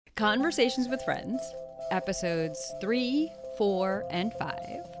Conversations with Friends, episodes 3, 4, and 5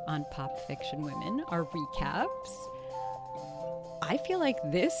 on Pop Fiction Women are recaps. I feel like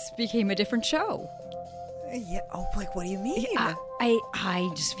this became a different show. Yeah. Oh, like, what do you mean? I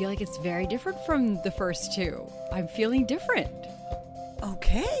just feel like it's very different from the first two. I'm feling different.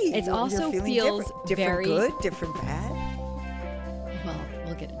 Okay. It also feels different very good, different bad. Well,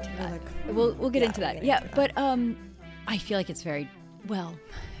 we'll get into that. Like, we'll get into that. Yeah, into but I feel like it's very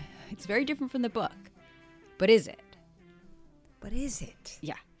it's very different from the book. But is it? But is it?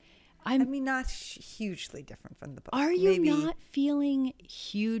 Yeah. I mean, not hugely different from the book. Are you not feeling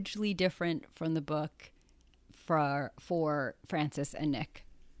hugely different from the book for Frances and Nick?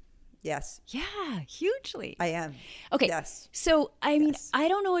 Yes. Yeah, hugely. I am. Okay. Yes. So, I mean, I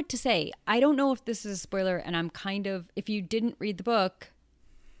don't know what to say. I don't know if this is a spoiler, and I'm kind of, if you didn't read the book,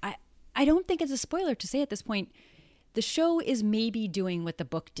 I don't think it's a spoiler to say at this point. The show is maybe doing what the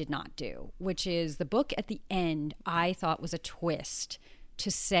book did not do, which is the book at the end I thought was a twist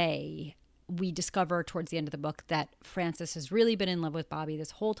to say, we discover towards the end of the book that Frances has really been in love with Bobby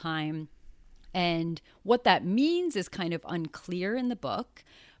this whole time. And what that means is kind of unclear in the book,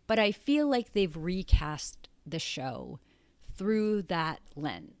 but I feel like they've recast the show through that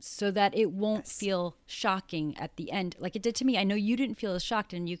lens so that it won't feel shocking at the end like it did to me. I know you didn't feel as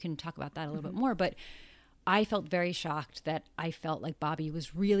shocked, and you can talk about that a little bit more, but I felt very shocked that I felt like Bobby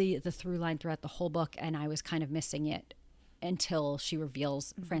was really the through line throughout the whole book, and I was kind of missing it until she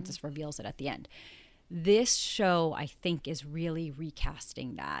reveals, Frances reveals it at the end. This show, I think, is really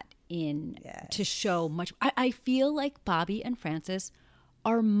recasting that to show much. I feel like Bobby and Frances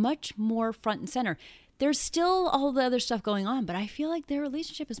are much more front and center. There's still all the other stuff going on, but I feel like their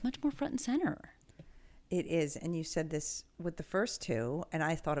relationship is much more front and center. It is. And you said this with the first two, and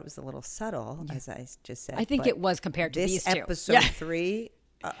I thought it was a little subtle, as I just said. I think it was compared to these two. This episode 3,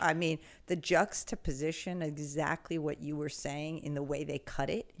 I mean, the juxtaposition, exactly what you were saying in the way they cut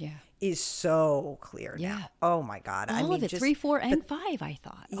it, is so clear now. Oh, my God. All of it, 3, 4, and 5, I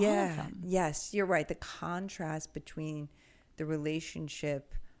thought. All of them. Yes, you're right. The contrast between the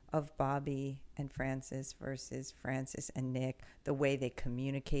relationship of Bobby and Frances versus Frances and Nick, the way they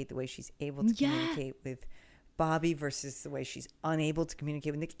communicate, the way she's able to communicate with Bobby versus the way she's unable to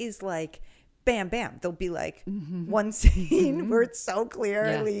communicate with Nick is like, bam, bam. There'll be like one scene where it's so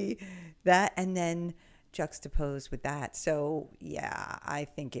clearly that, and then juxtaposed with that. So, yeah, I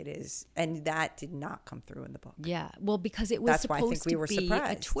think it is. And that did not come through in the book. Yeah. Well, because it was That's why I think we were be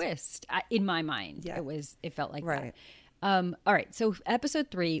surprised. A twist in my mind. Yeah. It felt like that. All right. So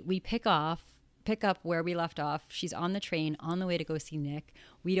episode 3, we pick up where we left off. She's on the train on the way to go see Nick.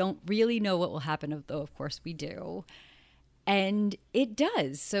 We don't really know what will happen, though of course we do. And it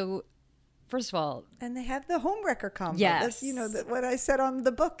does. So first of all, and they have the homewrecker combo. Yes. That's, what I said on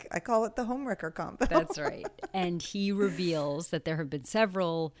the book. I call it the homewrecker combo. That's right. And he reveals that there have been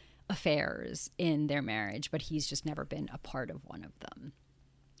several affairs in their marriage, but he's just never been a part of one of them.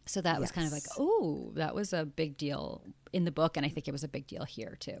 So that was kind of like, oh, that was a big deal in the book, and I think it was a big deal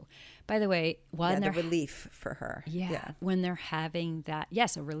here too. By the way, the relief for her. Yeah, when they're having that,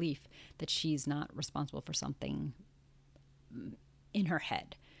 a relief that she's not responsible for something in her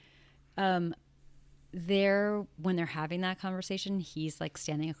head. When they're having that conversation, he's like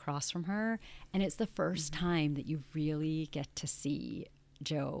standing across from her, and it's the first time that you really get to see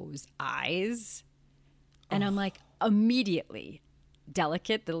Joe's eyes, and I'm like, immediately.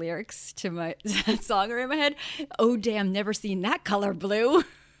 Delicate, the lyrics to my song are in my head. Oh, damn, never seen that color blue.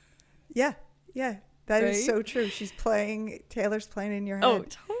 Yeah. That is so true. Taylor's playing in your head. Oh,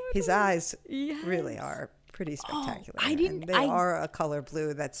 totally. His eyes really are pretty spectacular. They are a color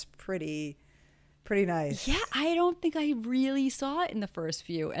blue that's pretty nice. Yeah, I don't think I really saw it in the first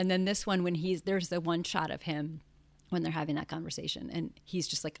few. And then this one, when there's the one shot of him when they're having that conversation, and he's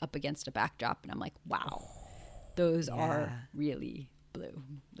just like up against a backdrop, and I'm like, wow. Those are really blue.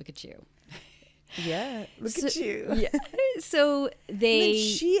 Look at you. Yeah, look at you. Yeah. So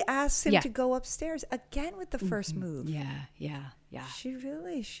she asks him to go upstairs again with the first move. Yeah.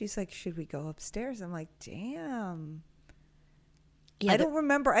 She's like, should we go upstairs? I'm like, damn. Yeah, I don't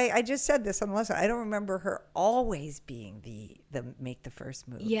remember. I just said this on the lesson. I don't remember her always being the make the first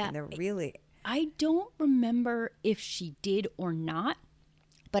move. Yeah. And they're really. I don't remember if she did or not.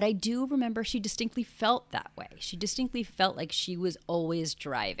 But I do remember she distinctly felt that way. She distinctly felt like she was always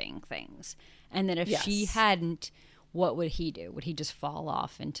driving things. And that if she hadn't, what would he do? Would he just fall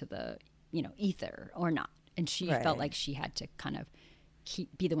off into the, ether or not? And she felt like she had to kind of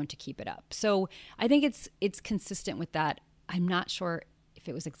be the one to keep it up. So I think it's consistent with that. I'm not sure if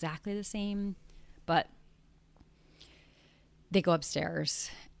it was exactly the same, but they go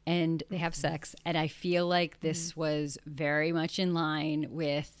upstairs and they have sex. And I feel like this was very much in line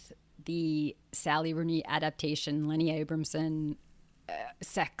with the Sally Rooney adaptation, Lenny Abramson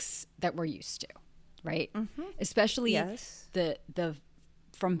sex that we're used to, right? Especially the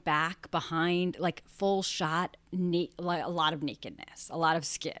from back, behind, like full shot, like a lot of nakedness, a lot of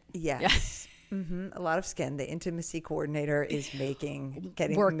skin. Yes. A lot of skin. The intimacy coordinator is making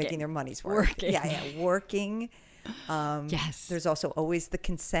their money's worth. Working. Yes. There's also always the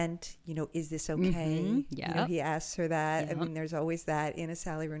consent. Is this okay? He asks her that. I mean, there's always that in a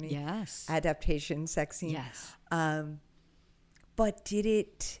Sally Rooney adaptation sex scene. Yes. But did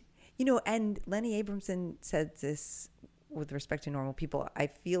it? And Lenny Abramson said this with respect to Normal People. I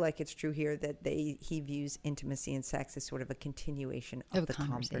feel like it's true here that he views intimacy and sex as sort of a continuation of the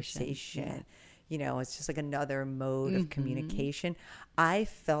conversation. It's just like another mode of communication. I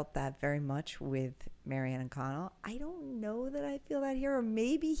felt that very much with Marianne and Connell. I don't know that I feel that here, or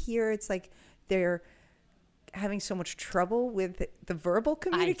maybe here it's like they're having so much trouble with the verbal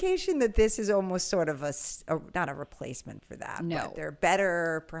communication that this is almost sort of not a replacement for that. No. But they're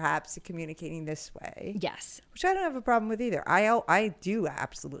better perhaps at communicating this way. Yes. Which I don't have a problem with either. I do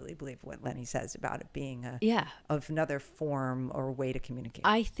absolutely believe what Lenny says about it being of another form or way to communicate.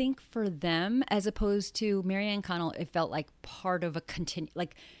 I think for them, as opposed to Marianne Connell, it felt like part of a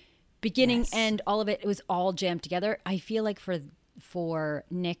beginning, end, all of it was all jammed together. I feel like for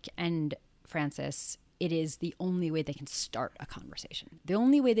Nick and Frances, it is the only way they can start a conversation. The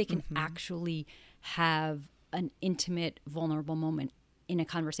only way they can actually have an intimate, vulnerable moment in a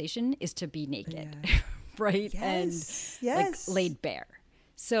conversation is to be naked, right? Yes. And like laid bare.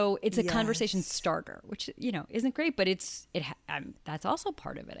 So it's a conversation starter, which isn't great, but that's also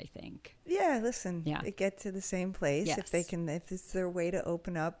part of it, I think. Yeah, listen, they get to the same place if it's their way to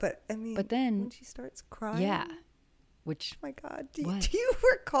open up. But I mean, when she starts crying, which, oh my God, do you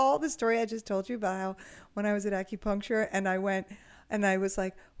recall the story I just told you about how when I was at acupuncture and I went and I was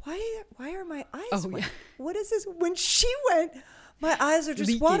like, why are my eyes wet? What is this? When she went, my eyes are just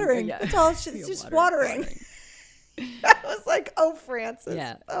leaking, watering. It's all it's just watering. I was like, oh, Frances.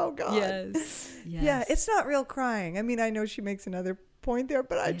 Yeah. Oh, God. Yes. Yeah, it's not real crying. I mean, I know she makes another point there,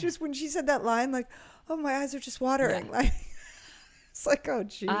 but I just, when she said that line, like, oh, my eyes are just watering. Yeah. Like, it's like, oh,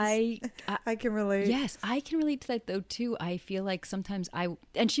 geez. I can relate. Yes, I can relate to that, though, too. I feel like sometimes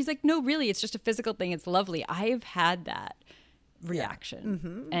and she's like, no, really, it's just a physical thing. It's lovely. I've had that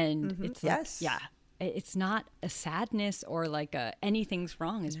reaction. And it's like, it's not a sadness or like anything's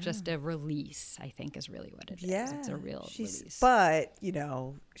wrong. It's just a release, I think, is really what it is. It's a real release. But,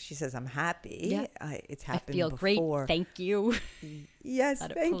 she says, I'm happy. Yeah. It's happened before. I feel great. Thank you. Yes,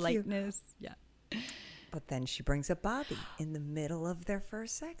 out of thank politeness. You. Yeah. But then she brings up Bobby in the middle of their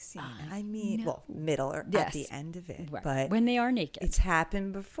first sex scene. Middle or at the end of it. Right. But when they are naked. It's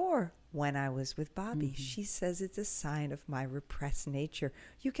happened before. When I was with Bobby, she says it's a sign of my repressed nature.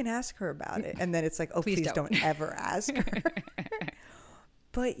 You can ask her about it. And then it's like, oh, please don't ever ask her.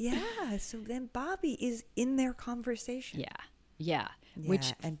 But so then Bobby is in their conversation. Yeah.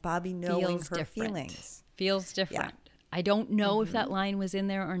 And Bobby knowing her feelings. Feels different. Yeah. I don't know if that line was in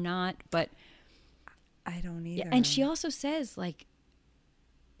there or not, but I don't either. Yeah. And she also says, like,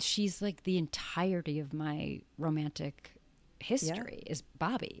 she's like the entirety of my romantic history is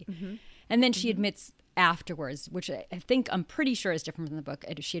Bobby. And then she admits afterwards, which I'm pretty sure is different from the book.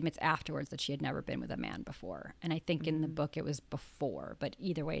 She admits afterwards that she had never been with a man before. And I think in the book it was before, but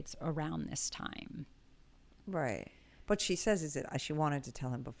either way, it's around this time. Right. What she says is that she wanted to tell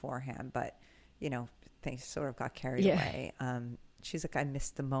him beforehand, but, things sort of got carried away. She's like, I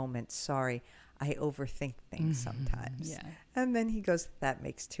missed the moment. Sorry. I overthink things sometimes. Yeah. And then he goes, that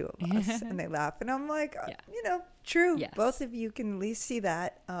makes two of us. And they laugh. And I'm like, true. Yes. Both of you can at least see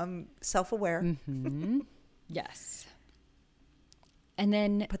that. Self-aware. Yes. And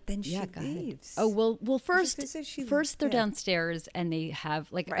then. But then she leaves. Oh, well, first they're downstairs and they have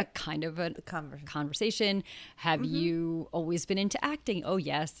like a kind of a conversation. Have you always been into acting? Oh,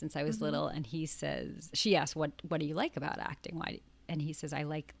 yes, since I was little. And she asks, what do you like about acting? And he says, I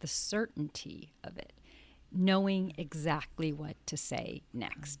like the certainty of it, knowing exactly what to say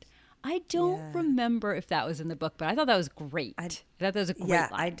next. I don't remember if that was in the book, but I thought that was great. I thought that was a great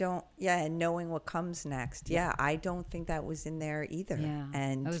line. And knowing what comes next. Yeah, I don't think that was in there either. Yeah,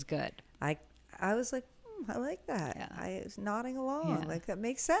 and that was good. I was like, I like that. Yeah. I was nodding along. Like, that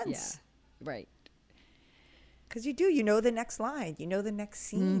makes sense. Yeah, right. Because you know the next line. You know the next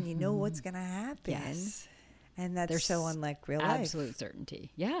scene. You know what's going to happen. Yes. And that's so unlike real life. Absolute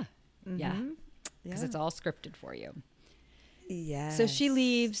certainty. Yeah. Yeah. Because it's all scripted for you. Yeah. So she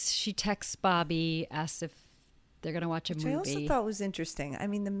leaves. She texts Bobby, asks if They're going to watch a Which movie. I also thought was interesting. I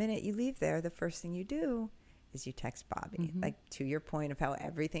mean, the minute you leave there, the first thing you do is you text Bobby. Like, to your point of how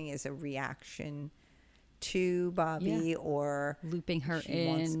everything is a reaction to Bobby, or looping her she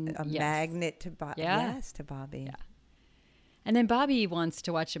wants in. a Yes. magnet to Bobby. Yeah. Yes, to Bobby. Yeah. And then Bobby wants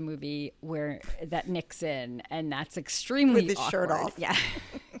to watch a movie where that Nick's in, and that's extremely With his awkward. shirt off. Yeah.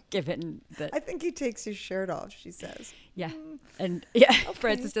 Given that. I think he takes his shirt off, she says. Yeah. And yeah,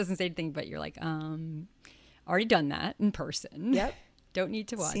 Francis doesn't say anything, but you're like, already done that in person. Yep. Don't need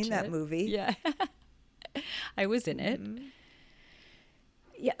to watch it. Seen that movie. Yeah. I was in it.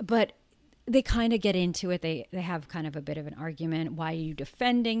 Yeah, but they kind of get into it. They have kind of a bit of an argument. Why are you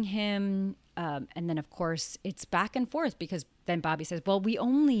defending him? And then, of course, it's back and forth because then Bobby says, well, we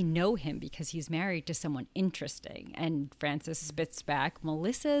only know him because he's married to someone interesting. And Francis spits back,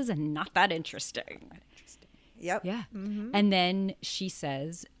 Melissa's not that interesting. Yep. Yeah. And then she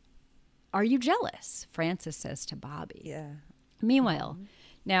says, are you jealous? Francis says to Bobby. Yeah. Meanwhile,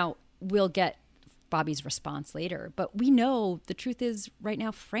 now we'll get Bobby's response later, but we know the truth is right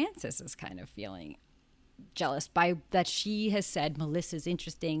now Francis is kind of feeling jealous by that she has said Melissa's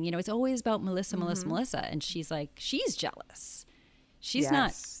interesting. You know, it's always about Melissa, Melissa. And she's like, she's jealous. She's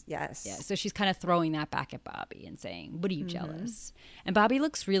not. Yes. Yeah, so she's kind of throwing that back at Bobby and saying, what are you jealous? And Bobby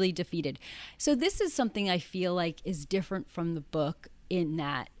looks really defeated. So this is something I feel like is different from the book in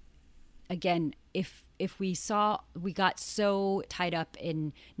that, again, if we got so tied up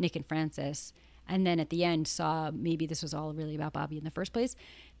in Nick and Francis and then at the end saw maybe this was all really about Bobby in the first place,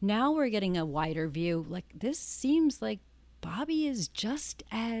 now we're getting a wider view. Like, this seems like Bobby is just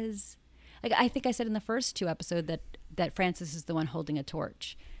as, like, I think I said in the first 2 episodes that Francis is the one holding a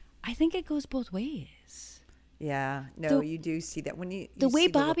torch. I think it goes both ways. Yeah. No, you do see that when you The way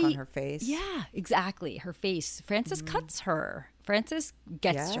see Bobby, the look on her face. Yeah, exactly. Her face. Francis cuts her. Francis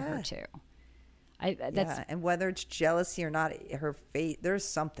gets to her too. That's and whether it's jealousy or not, her face, there's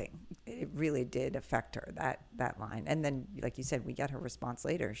something. It really did affect her, that line. And then, like you said, we got her response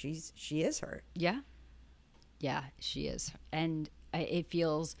later. She is hurt. Yeah, she is, and it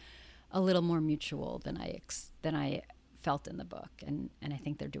feels a little more mutual than I felt in the book, and I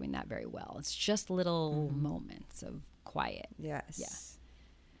think they're doing that very well. It's just little moments of quiet. Yes. Yeah.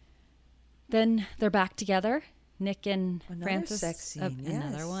 Then they're back together. Nick and Another Francis. sex scene,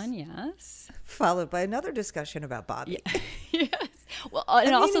 Another yes. one, yes. Followed by another discussion about Bobby. Yes. Well, and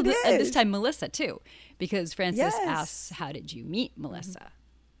mean, also it this is. time Melissa too, because Francis Yes. asks, "How did you meet Melissa?"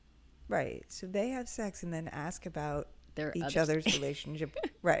 Right. So they have sex and then ask about Their each other other's relationship.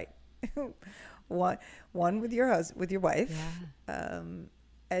 Right. One with your with your wife. Yeah.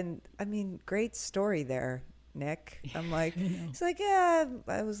 And I mean, great story there, Nick. I'm like, it's like, yeah,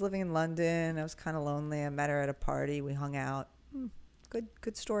 I was living in London. I was kind of lonely. I met her at a party. We hung out.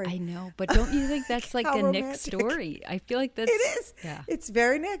 Good story. I know, but don't you think that's like How a Nick romantic. story? I feel like that's It is. Yeah. It's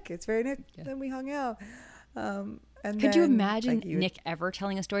very Nick. It's very Nick. Yeah. Then we hung out. And Could you then, imagine like, Nick ever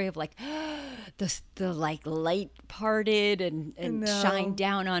telling a story of like the like light parted and No. shined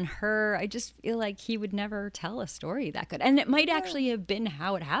down on her? I just feel like he would never tell a story that good. And it might actually have been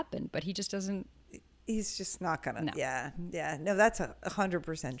how it happened, but he just doesn't. He's just not gonna. No. Yeah. No, that's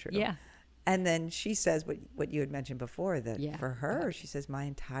 100% true. Yeah. And then she says what you had mentioned before, that Yeah, for her, she says, my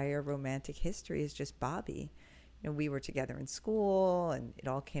entire romantic history is just Bobby. You know, we were together in school and it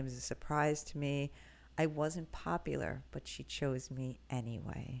all came as a surprise to me. I wasn't popular, but she chose me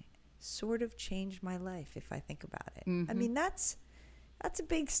anyway. Sort of changed my life if I think about it. I mean, that's a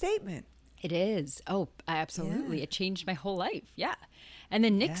big statement. It is. Oh, absolutely. Yeah. It changed my whole life. Yeah. And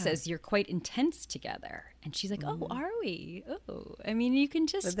then Nick Yeah. says, you're quite intense together. And she's like, oh, are we? Oh, I mean, you can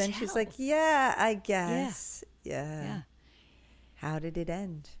just But then tell. she's like, yeah, I guess. Yeah. Yeah. How did it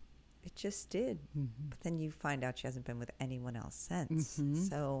end? It just did. But then you find out she hasn't been with anyone else since.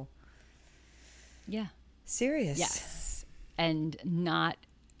 So Yeah. serious. Yes. And not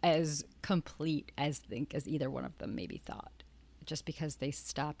as complete as either one of them maybe thought. Just because they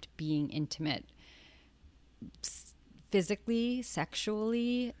stopped being intimate physically,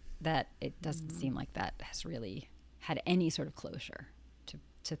 sexually, that it doesn't seem like that has really had any sort of closure,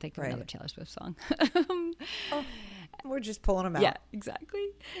 to think of Right. another Taylor Swift song. We're just pulling them out. Yeah, exactly.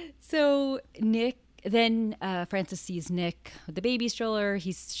 So then Frances sees Nick with the baby stroller.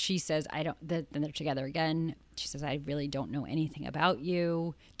 She says, then they're together again. She says, I really don't know anything about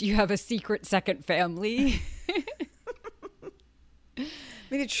you. Do you have a secret second family? I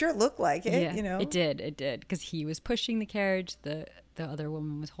mean, it sure looked like it, Yeah, you know. It did. Because he was pushing the carriage. The other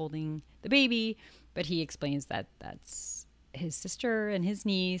woman was holding the baby. But he explains that that's his sister and his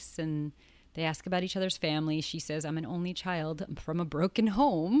niece. And they ask about each other's family. She says, I'm an only child from a broken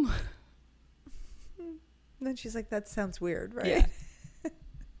home. And then she's like, that sounds weird, right? Yeah.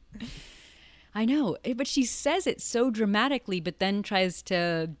 I know, but she says it so dramatically, but then tries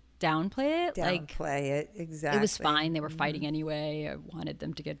to downplay it. Downplay it, exactly. It was fine. They were fighting anyway. I wanted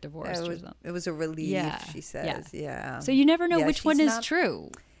them to get divorced or something. It was a relief, Yeah. she says. Yeah. So you never know Yeah, which one she's is not-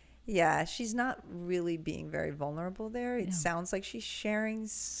 true. Yeah, she's not really being very vulnerable there. It sounds like she's sharing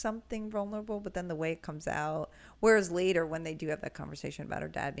something vulnerable, but then the way it comes out. Whereas later, when they do have that conversation about her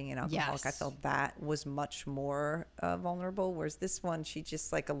dad being an alcoholic, I Yes. felt that was much more vulnerable. Whereas this one, she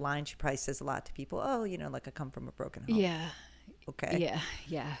just like a line she probably says a lot to people. Oh, like I come from a broken home. Yeah. Okay.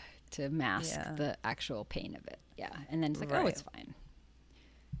 Yeah. To mask Yeah. the actual pain of it. Yeah. And then it's like, oh, Right. it's fine.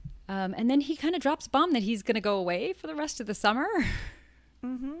 And then he kind of drops a bomb that he's going to go away for the rest of the summer.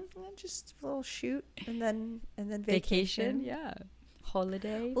 Mm-hmm. Just a little shoot and then vacation. Yeah.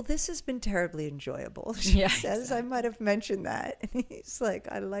 Holiday. Well, this has been terribly enjoyable. She Yeah, says, exactly. I might have mentioned that. And he's like,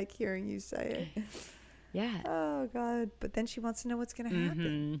 I like hearing you say it. Yeah. Oh, God. But then she wants to know what's going to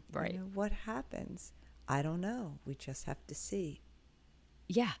happen. Right. What happens? I don't know. We just have to see.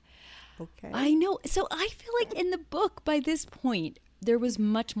 Yeah. Okay. I know. So I feel like in the book, by this point, there was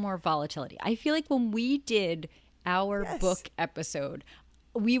much more volatility. I feel like when we did our Yes. book episode,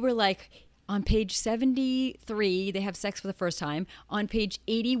 we were like, on page 73, they have sex for the first time. On page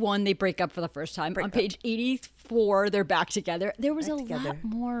 81, they break up for the first time. On page 84, they're back together. There was Back a together. lot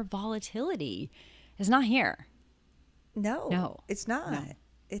more volatility. It's not here. No. It's not.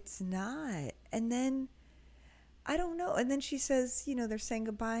 It's not. And then, I don't know. And then she says, they're saying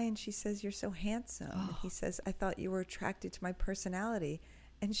goodbye, and she says, you're so handsome. And he says, I thought you were attracted to my personality.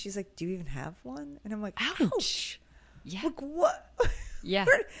 And she's like, do you even have one? And I'm like, ouch. Yeah. Like, what? Yeah.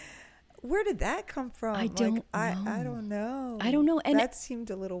 Where did that come from? I don't know. I don't know. I don't know. And that seemed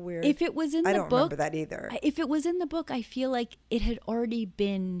a little weird. If it was in I the don't book, remember that either. If it was in the book, I feel like it had already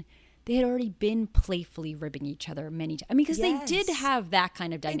been. They had already been playfully ribbing each other many times. I mean, because they did Yes. have that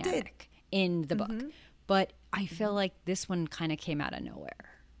kind of They did. dynamic in the book, but I feel like this one kind of came out of nowhere.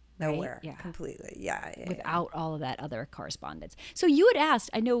 right? Nowhere. Yeah. Completely. Yeah. Without all of that other correspondence. So you had asked,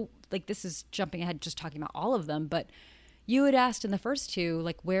 I know like this is jumping ahead just talking about all of them, but you had asked in the first two,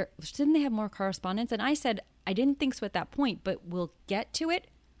 like where didn't they have more correspondence? And I said, I didn't think so at that point, but we'll get to it.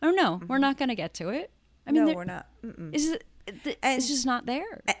 Oh no, we're not going to get to it. I mean, no, we're not. It's just not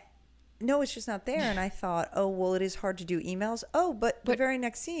there. No, it's just not there. And I thought, oh, well, it is hard to do emails. Oh, but the very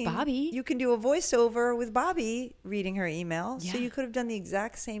next scene, Bobby. you can do a voiceover with Bobby reading her email. Yeah. So you could have done the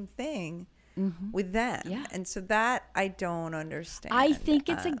exact same thing with them. Yeah. And so that I don't understand. I think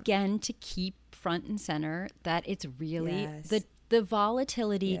it's again to keep front and center that it's really Yes. the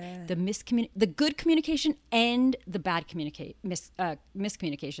volatility, Yeah. the good communication and the bad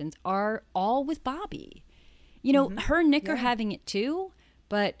miscommunications are all with Bobby. You know, her and Nick are having it too,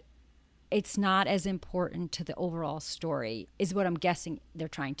 but it's not as important to the overall story, is what I'm guessing they're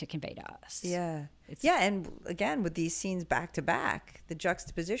trying to convey to us. Yeah. And again, with these scenes back to back, the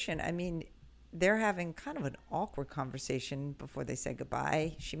juxtaposition, I mean, they're having kind of an awkward conversation before they say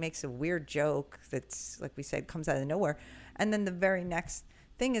goodbye. She makes a weird joke that's, like we said, comes out of nowhere. And then the very next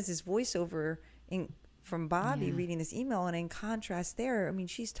thing is this voiceover from Bobby reading this email. And in contrast there, I mean,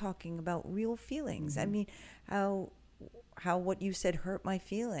 she's talking about real feelings. I mean, how what you said hurt my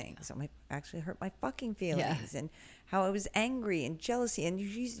feelings. It actually hurt my fucking feelings. And how I was angry and jealousy. And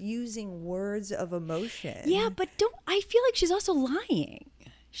she's using words of emotion. Yeah, but I feel like she's also lying.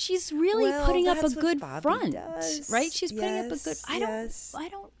 She's really Well, putting up a that's what good Bobby front, does. right? She's putting up a good. Yes, I yes.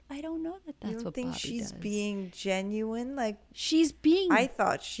 don't know that that's You don't what think Bobby she's does. being genuine? Like, She's being. I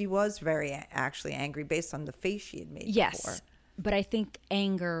thought she was very actually angry based on the face she had made yes, before. but I think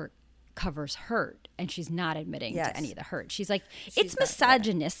anger covers hurt, and she's not admitting Yes. to any of the hurt. She's like, it's She's not,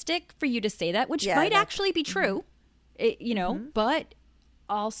 misogynistic for you to say that, which Yeah, might that's- actually be true, you know, but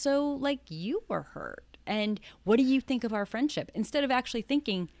also like you were hurt, and what do you think of our friendship? Instead of actually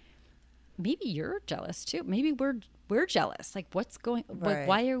thinking, maybe you're jealous too. Maybe we're jealous. Like what's going? Like Right.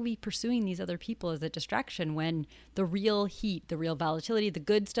 why are we pursuing these other people as a distraction when the real heat, the real volatility, the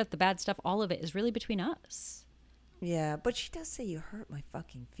good stuff, the bad stuff, all of it is really between us. Yeah, but she does say you hurt my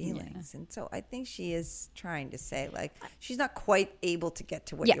fucking feelings. And so I think she is trying to say, like, she's not quite able to get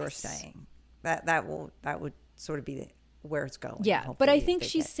to what you're Yes. saying. That would sort of be where it's going. Yeah, but I Hopefully think they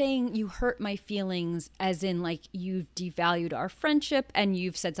she's get- saying you hurt my feelings as in like you've devalued our friendship and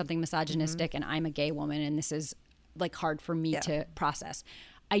you've said something misogynistic and I'm a gay woman and this is like hard for me to process.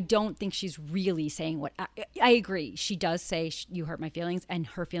 I don't think she's really saying what I agree. She does say you hurt my feelings and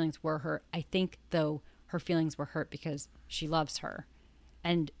her feelings were hurt. I think though her feelings were hurt because she loves her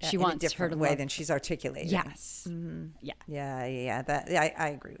and she in a wants her different to way love. than she's articulating. Yes. Yeah. Yeah. I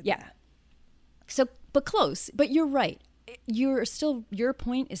agree with Yeah. that. So, but close. But you're right. Your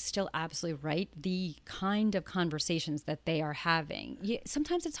point is still absolutely right. The kind of conversations that they are having,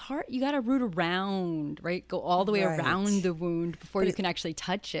 sometimes it's hard. You got to root around, right? Go all the way Right. around the wound before you can actually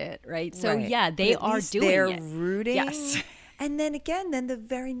touch it, right? So Right. yeah, they But at are least doing they're it. rooting. Yes. And then again, then the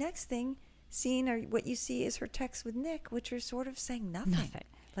very next thing seen, or what you see, is her text with Nick, which are sort of saying nothing. Nothing.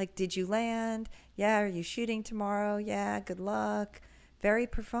 Like, did you land? Yeah. Are you shooting tomorrow? Yeah. Good luck. Very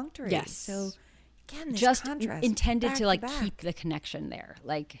perfunctory. Yes. So again, this Just contrast intended back to like back. keep the connection there.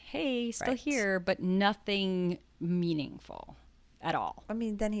 Like, hey, still Right. here, but nothing meaningful at all. I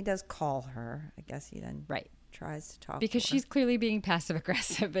mean, then he does call her. I guess he then Right. tries to talk Because to she's her. clearly being passive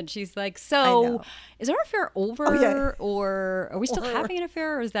aggressive, and she's like, I "So, know. is our affair over, Oh, yeah. or are we still Or- having an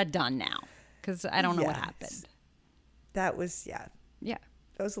affair, or is that done now? Because I don't know what Yes. happened." That was, yeah, Yeah,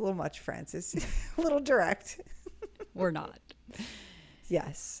 that was a little much, Francis. A little direct. or not.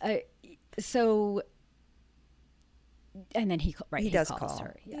 Yes. So, and then he Does calls call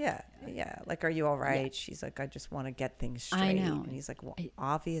her. Yeah. Like, are you all right? She's like, I just want to get things straight. I know. And he's like, well,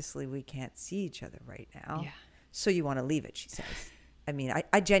 obviously we can't see each other right now. Yeah. So you want to leave it, she says. I mean,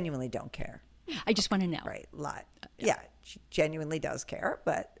 I genuinely don't care. I just want to know. Right. Lot. Yeah. She genuinely does care,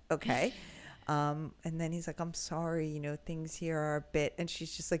 but okay. And then he's like, I'm sorry, things here are a bit. And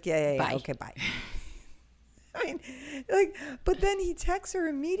she's just like, yeah. Bye. Okay, bye. I mean, like, but then he texts her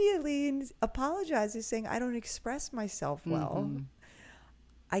immediately and apologizes, saying, I don't express myself well. Mm-hmm.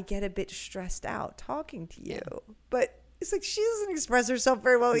 I get a bit stressed out talking to you. But it's like, she doesn't express herself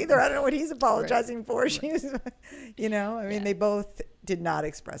very well either. I don't know what he's apologizing for. She's, I mean, they both did not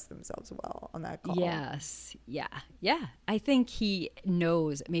express themselves well on that call. Yes. Yeah. I think he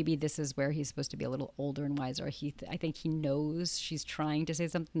knows. Maybe this is where he's supposed to be a little older and wiser. I think he knows she's trying to say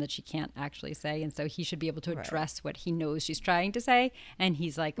something that she can't actually say, and so he should be able to address what he knows she's trying to say. And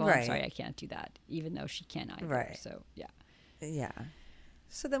he's like, "Well, I'm Right. sorry, I can't do that," even though she can't either. Right. So yeah. Yeah.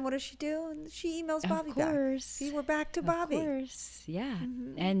 So then what does she do? And she emails Bobby Of course. back. See, we're back to Bobby. Of course, yeah.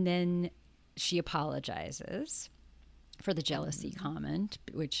 And then she apologizes for the jealousy comment,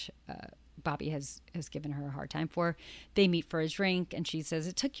 which Bobby has given her a hard time for. They meet for a drink, and she says,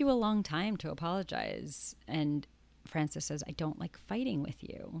 it took you a long time to apologize. And Francis says, I don't like fighting with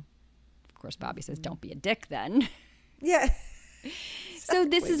you. Of course, Bobby says, don't be a dick then. Yeah. So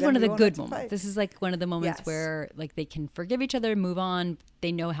this Wait, is then one of we the won't good have to moments. fight. This is like one of the moments Yes. where like they can forgive each other, move on.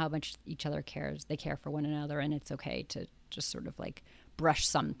 They know how much each other cares. They care for one another, and it's okay to just sort of like brush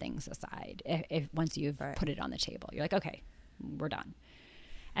some things aside. If once you've Right. put it on the table, you're like, okay, we're done.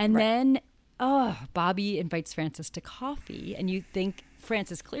 And then, Bobby invites Francis to coffee, and you think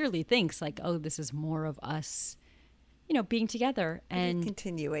Francis clearly thinks like, oh, this is more of us, being together. And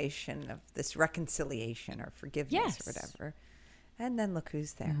Continuation of this reconciliation or forgiveness Yes. or whatever. And then look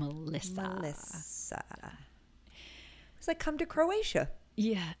who's there. Melissa. It's like, come to Croatia.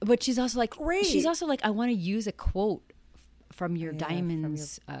 Yeah, but she's also like, Great. I want to use a quote from your Yeah, from your-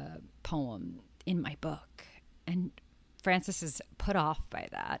 Diamonds poem in my book. And Francis is put off by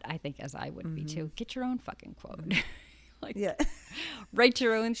that, I think, as I would be too. Get your own fucking quote. Like, Yeah. write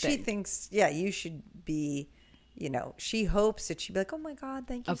your own She thing. thinks, yeah, you should be, she hopes that she'd be like, oh my God,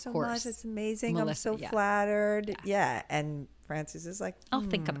 thank you Of so course. much. That's amazing. Melissa, I'm so yeah. flattered. Yeah. And Francis is like, I'll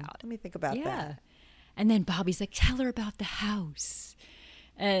think about it. Let me think about that. And then Bobby's like, tell her about the house.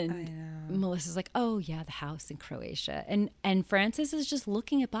 And I know. Melissa's like, oh yeah, the house in Croatia. And Francis is just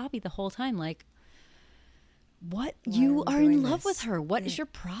looking at Bobby the whole time like, what? You are we are in doing love with this? her. What is your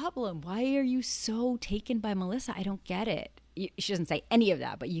problem? Why are you so taken by Melissa? I don't get it. She doesn't say any of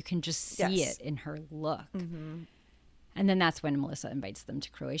that, but you can just see Yes. it in her look. And then that's when Melissa invites them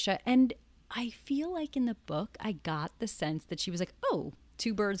to Croatia. And I feel like in the book, I got the sense that she was like, oh,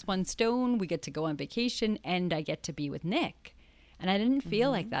 2 birds, 1 stone. We get to go on vacation and I get to be with Nick. And I didn't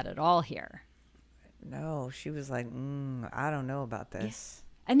feel like that at all here. No, she was like, I don't know about this.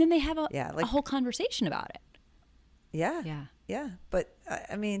 And then they have a Yeah, like- whole conversation about it. Yeah. Yeah. Yeah. But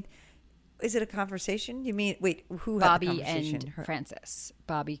I mean, is it a conversation? You mean, wait, who had the Bobby conversation? and Her- Francis.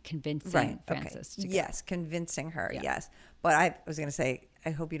 Bobby convincing Right. Francis Okay. to go. Yes. Convincing her. Yeah. Yes. But I was going to say,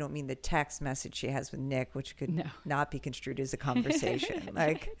 I hope you don't mean the text message she has with Nick, which could No. not be construed as a conversation.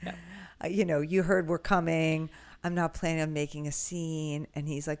 Like, you heard we're coming. I'm not planning on making a scene. And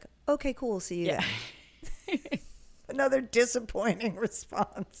he's like, okay, cool. See you then. Another disappointing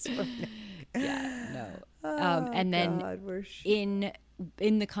response from Nick. Yeah, no. Oh, And then God, where's she?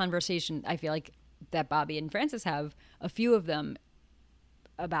 in the conversation, I feel like that Bobby and Francis have a few of them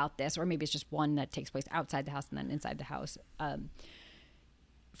about this, or maybe it's just one that takes place outside the house and then inside the house.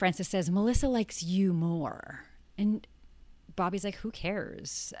 Francis says, Melissa likes you more. And Bobby's like, who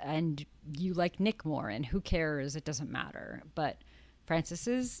cares? And you like Nick more, and who cares? It doesn't matter. But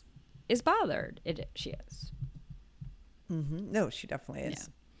Frances is bothered. She is. Mm-hmm. No, she definitely is.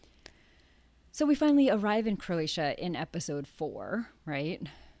 Yeah. So we finally arrive in Croatia in episode 4, right?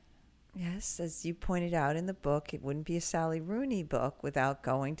 Yes, as you pointed out in the book, it wouldn't be a Sally Rooney book without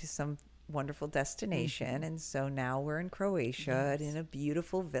going to some wonderful destination. Mm-hmm. And so now we're in Croatia in a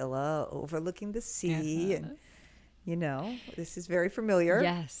beautiful villa overlooking the sea. And, you know, this is very familiar.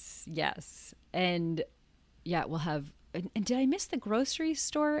 Yes, yes. And yeah, we'll have... And did I miss the grocery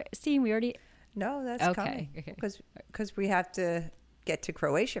store scene? We already... No, that's coming. Okay. Because we have to get to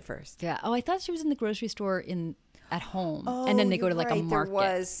Croatia first. Yeah. Oh, I thought she was in the grocery store at home. Oh, and then they go to like a market.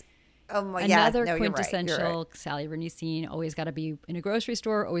 There was... Another quintessential you're right. Sally Rooney scene. Always got to be in a grocery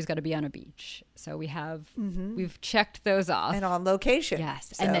store. Always got to be on a beach. So we've checked those off and on location.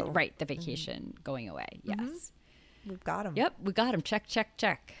 Yes, so. And then the vacation going away. Yes, we've got them. Yep, we got them. Check.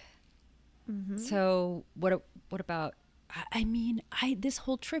 Mm-hmm. So what about? I mean, this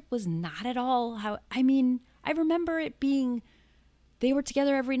whole trip was not at all how. I mean, I remember it being they were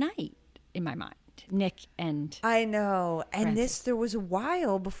together every night in my mind. Nick and I know, and there was a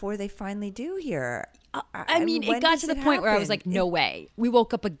while before they finally do here. I mean, it got to the point where I was like, "No way!" We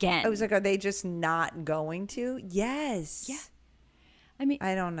woke up again. I was like, "Are they just not going to?" Yes. Yeah. I mean,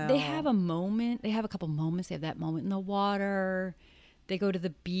 I don't know. They have a moment. They have a couple moments. They have that moment in the water. They go to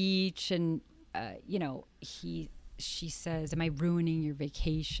the beach, and she says, "Am I ruining your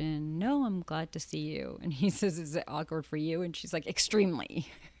vacation?" "No, I'm glad to see you." And he says, "Is it awkward for you?" And she's like, "Extremely."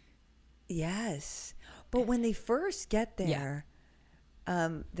 Yes. But when they first get there,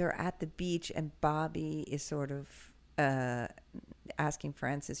 they're at the beach and Bobby is sort of asking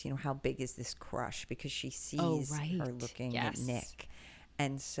Frances, how big is this crush? Because she sees her looking at Nick.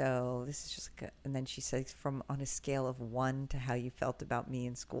 And so this is just and then she says, on a scale of 1 to how you felt about me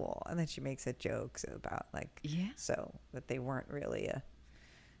in school. And then she makes a joke about so that they weren't really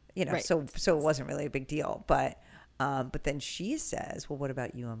so it wasn't really a big deal. But then she says, well, what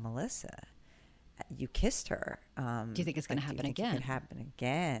about you and Melissa? You kissed her. Do you think it's going to happen again? It could happen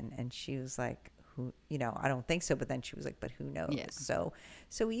again. And she was like, who, I don't think so. But then she was like, but who knows? Yeah.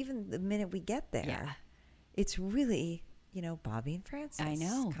 So even the minute we get there, it's really, Bobby and Frances. I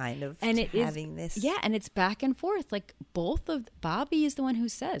know. Kind of and having this. Yeah. And it's back and forth. Like Bobby is the one who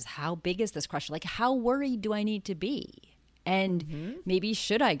says, how big is this crush? Like, how worried do I need to be? And maybe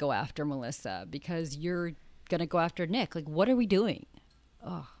should I go after Melissa because you're going to go after Nick? Like, what are we doing?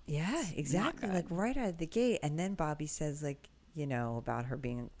 Oh, yeah, exactly. Like right out of the gate. And then Bobby says about her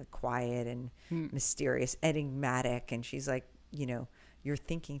being quiet and mysterious, enigmatic. And she's like, you're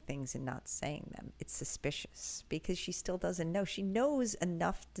thinking things and not saying them. It's suspicious because she still doesn't know. She knows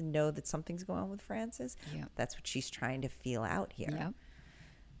enough to know that something's going on with Frances. Yeah. That's what she's trying to feel out here.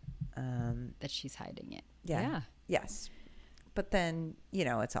 Yeah. That she's hiding it. Yeah. Yes. But then,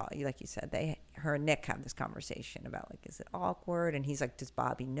 it's all, like you said, her and Nick have this conversation about, is it awkward? And he's like, does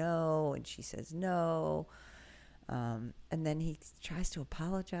Bobby know? And she says no. And then he tries to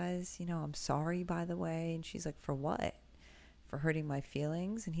apologize. I'm sorry, by the way. And she's like, for what? For hurting my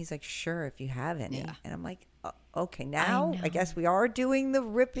feelings? And he's like, sure, if you have any. Yeah. And I'm like, okay, now I guess we are doing the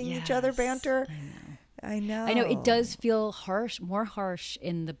ripping each other banter. I know. It does feel more harsh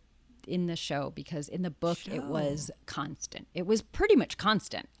in the show because in the book it was constant. It was pretty much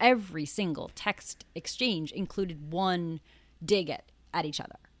constant. Every single text exchange included one dig at each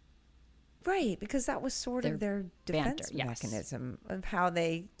other. Right, because that was sort of their defense mechanism of how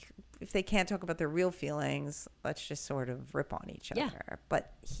if they can't talk about their real feelings, let's just sort of rip on each other.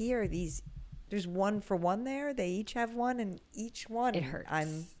 But here, there's one for one there. They each have one, and each one it hurts.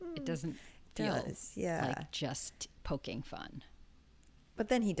 It doesn't feel like just poking fun. But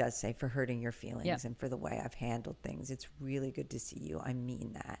then he does say, for hurting your feelings and for the way I've handled things, it's really good to see you. I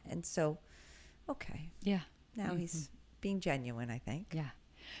mean that. And so, okay. Yeah. Now he's being genuine, I think. Yeah.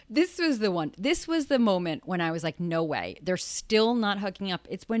 This was the moment when I was like, no way. They're still not hooking up.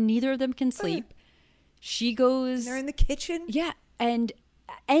 It's when neither of them can sleep. She goes. And they're in the kitchen. Yeah. And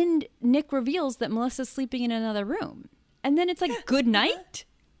Nick reveals that Melissa's sleeping in another room. And then it's like, good night.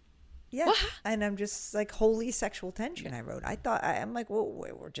 Yeah, what? And I'm just like, holy sexual tension, I wrote. I'm like, well,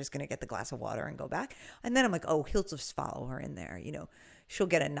 we're just going to get the glass of water and go back. And then I'm like, oh, he'll just follow her in there. She'll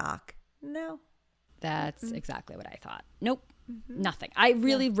get a knock. No. That's exactly what I thought. Nope, nothing. I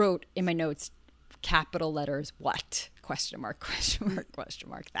really wrote in my notes, capital letters, what? Question mark, question mark, question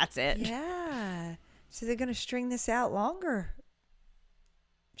mark. That's it. Yeah. So they're going to string this out longer.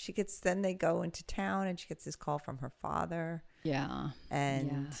 Then they go into town and she gets this call from her father. Yeah.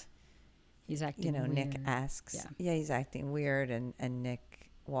 And... He's acting you know, weird. Nick asks, yeah, he's acting weird, and Nick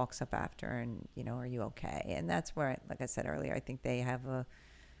walks up after her and, you know, are you okay? And that's where, like I said earlier, I think they have a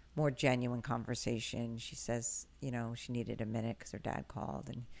more genuine conversation. She says, you know, she needed a minute because her dad called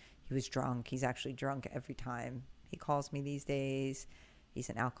and he was drunk. He's actually drunk every time he calls me these days. He's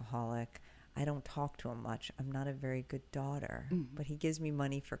an alcoholic. I don't talk to him much. I'm not a very good daughter, but he gives me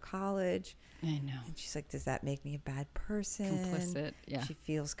money for college. I know. And she's like, does that make me a bad person? Complicit, yeah. She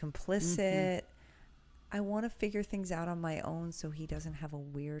feels complicit. I want to figure things out on my own so he doesn't have a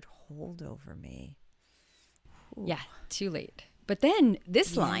weird hold over me. Ooh. Yeah, too late. But then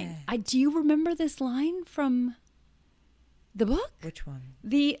this line, do you remember this line from the book? Which one?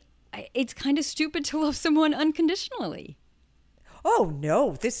 It's kind of stupid to love someone unconditionally. Oh,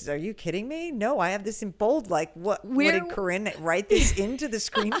 no. Are you kidding me? No, I have this in bold. Like, what did Corinne write this into the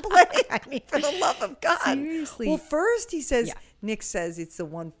screenplay? I mean, for the love of God. Seriously. Well, first he says, Nick says it's the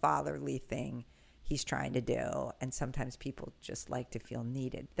one fatherly thing he's trying to do. And sometimes people just like to feel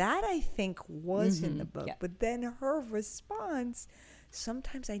needed. That, I think, was in the book. Yeah. But then her response,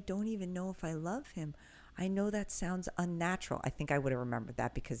 sometimes I don't even know if I love him. I know that sounds unnatural. I think I would have remembered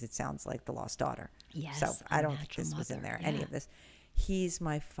that because it sounds like The Lost Daughter. Yes. So I don't think this was in there, any of this. He's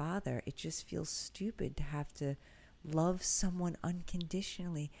my father. It just feels stupid to have to love someone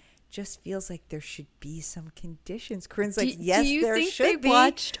unconditionally. Just feels like there should be some conditions. Corinne's like, yes, there should be. They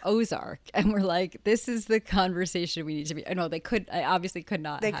watched Ozark and were like, this is the conversation we need to be. No, they could. I obviously could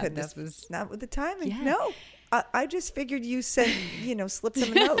not. They couldn't have. Not with the timing. Yeah. No. I just figured you said, slipped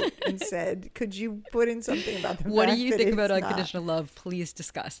them a note and said, could you put in something about the What fact do you that think it's about not? unconditional love? Please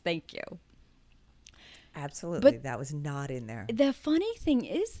discuss. Thank you. Absolutely. But that was not in there. The funny thing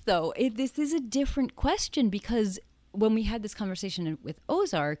is, though, this is a different question because when we had this conversation with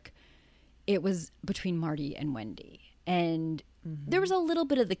Ozark, it was between Marty and Wendy. And there was a little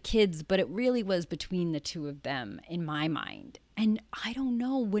bit of the kids, but it really was between the two of them in my mind. And I don't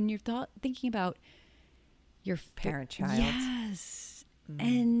know, when you're thinking about your parent-child. Yes.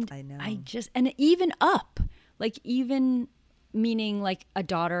 And I know. And even up, like even meaning like a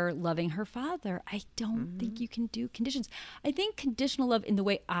daughter loving her father, I don't think you can do conditions. I think conditional love in the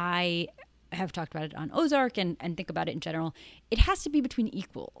way I have talked about it on Ozark and think about it in general, it has to be between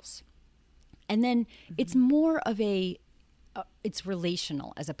equals. And then it's more of it's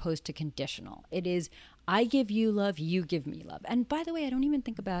relational as opposed to conditional. It is, I give you love, you give me love. And by the way, I don't even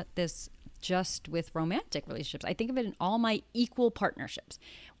think about this just with romantic relationships. I think of it in all my equal partnerships.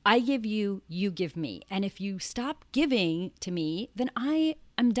 I give you, you give me. And if you stop giving to me, then I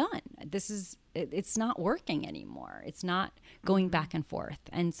am done. It's not working anymore. It's not going back and forth.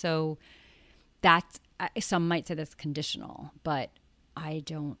 And so some might say that's conditional, but I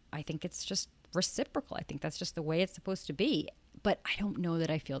think it's just reciprocal. I think that's just the way it's supposed to be. But I don't know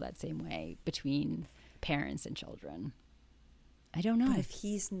that I feel that same way between parents and children. I don't know. But if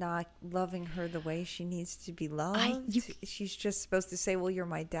he's not loving her the way she needs to be loved, she's just supposed to say, well, you're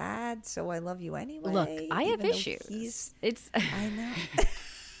my dad, so I love you anyway. Look, I have issues. I know.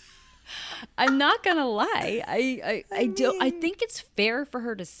 I'm not going to lie. I think it's fair for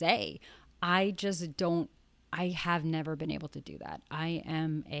her to say, I just don't, I have never been able to do that. I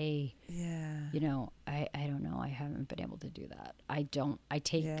am I don't know. I haven't been able to do that.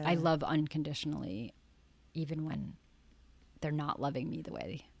 I love unconditionally, even when they're not loving me the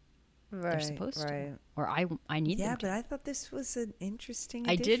way they're supposed to. Or I need them to. Yeah, but I thought this was an interesting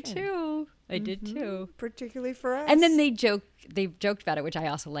addition. I did too. Particularly for us. And then they joked about it, which I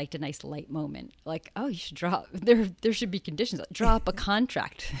also liked, a nice light moment. Like, oh, you should there should be conditions. Draw up a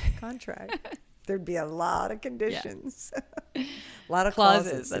contract. There'd be a lot of conditions. A lot of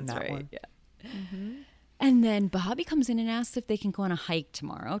clauses in that right. one. Yeah. And then Bobby comes in and asks if they can go on a hike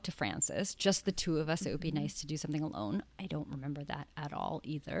tomorrow to Francis. Just the two of us. It would be nice to do something alone. I don't remember that at all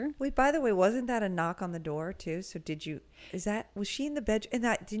either. Wait, by the way, wasn't that a knock on the door too? So was she in the bedroom?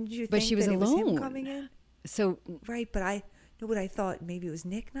 And didn't you think but she was that alone. It was him coming in? So right, but I thought maybe it was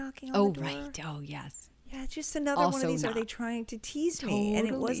Nick knocking on the door. Oh, right. Oh, yes. Yeah, just another one of these. Are they trying to tease me? And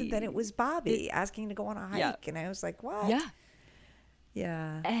it wasn't that. It was Bobby asking to go on a hike. Yeah. And I was like, what? Yeah.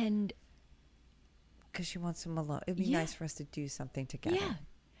 Yeah. And because she wants him alone. It'd be nice for us to do something together. Yeah.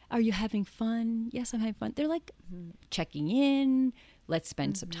 Are you having fun? Yes, I'm having fun. They're like checking in. Let's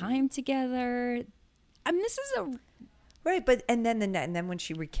spend some time together. I mean, this is right. But and then when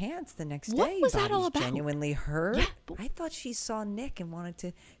she recants the next day, what was that all about? Genuinely hurt. Yeah. I thought she saw Nick and wanted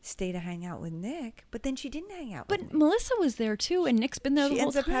to stay to hang out with Nick, but then she didn't hang out. But with Nick. Melissa was there too, and Nick's been there the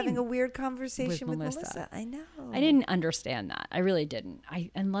whole time. She ends up having a weird conversation with Melissa. I know. I didn't understand that. I really didn't.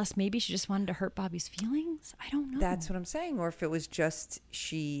 Unless maybe she just wanted to hurt Bobby's feelings. I don't know. That's what I'm saying. Or if it was just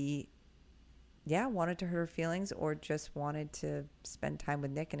she wanted to hurt her feelings or just wanted to spend time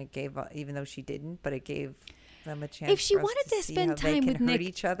with Nick, and it gave, even though she didn't, but it gave them a chance. If she for us wanted to see spend how they time can with hurt Nick,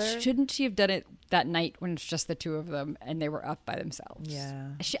 each other. shouldn't she have done it that night when it's just the two of them and they were up by themselves? Yeah.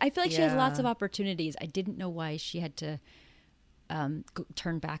 I feel like she has lots of Yeah. opportunities. I didn't know why she had to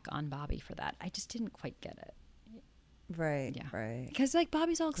turn back on Bobby for that. I just didn't quite get it. Right, Yeah. right. Because like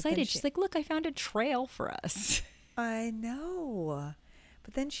Bobby's all But then excited. she- She's like, look, I found a trail for us. I know.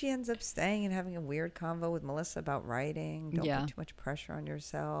 But then she ends up staying and having a weird convo with Melissa about writing. Don't Yeah. put too much pressure on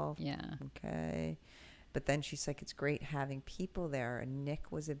yourself. Yeah. Okay. But then she's like, it's great having people there. And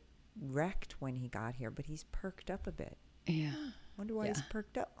Nick was wrecked when he got here, but he's perked up a bit. Yeah. Wonder why he's Yeah.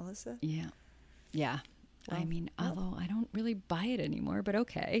 perked up, Melissa. Yeah. Yeah. I Well, mean, well. although I don't really buy it anymore, but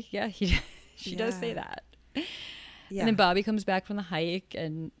okay. Yeah, she does say Yeah. that. Yeah. And then Bobby comes back from the hike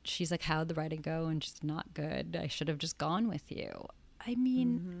and she's like, how'd the writing go? And she's not good. I should have just gone with you. I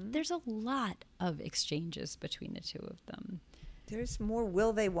mean, there's a lot of exchanges between the two of them. There's more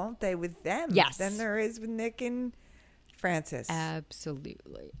will they, won't they with them Yes. than there is with Nick and Francis.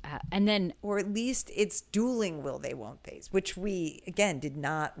 Absolutely. And then, Or at least it's dueling will they, won't theys, which we, again, did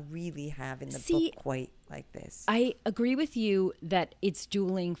not really have in the See, book quite like this. I agree with you that it's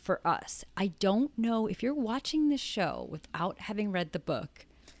dueling for us. I don't know if you're watching this show without having read the book.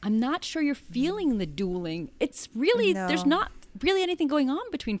 I'm not sure you're feeling the dueling. It's really, there's No. not really anything going on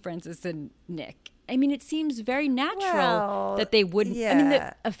between Francis and Nick. I mean, it seems very natural Well, that they wouldn't. I mean, the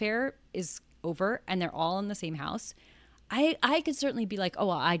yeah. affair is over and they're all in the same house. I could certainly be like, oh,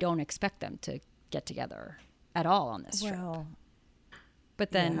 well, I don't expect them to get together at all on this trip. Well,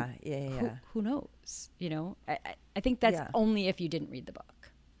 But then yeah. Who knows? You know, I think that's Yeah. only if you didn't read the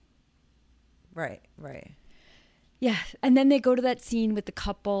book. Right, right. Yeah. And then they go to that scene with the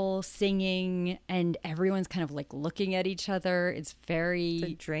couple singing and everyone's kind of like looking at each other. It's The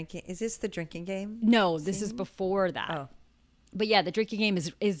very. drinking, is this the drinking game? No, this is scene? before that. Oh, But yeah, the drinking game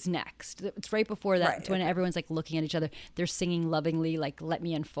is next. It's right before that. Right, It's when okay. everyone's like looking at each other. They're singing lovingly, like "Let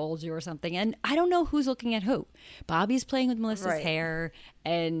Me Unfold You" or something. And I don't know who's looking at who. Bobby's playing with Melissa's Right. hair,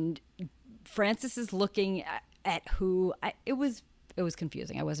 and Francis is looking at who. It was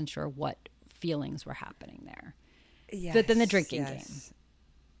confusing. I wasn't sure what feelings were happening there. yes. But then the drinking yes.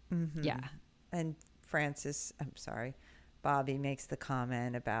 Yeah, And Bobby makes the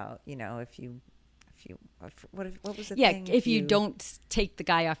comment about, what was the yeah. thing? If you don't take the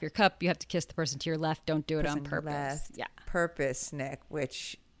guy off your cup, you have to kiss the person to your left. Don't do it on person purpose. left, Yeah. purpose, Nick,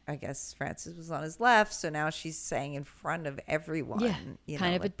 which I guess Francis was on his left, so now she's saying in front of everyone, Yeah,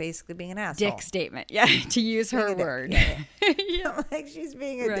 kind of like a basically being an asshole. Dick statement. Yeah, to use Being her a dick. word. Yeah. Like she's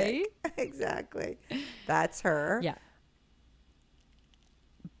being a dick. Exactly. That's her. Yeah.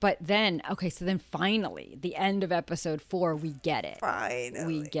 But then, okay, so then finally, the end of episode 4, we get it. Finally.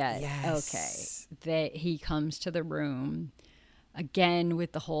 We get, Yes. okay, he comes to the room again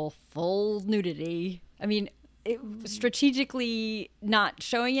with the whole full nudity. I mean, strategically not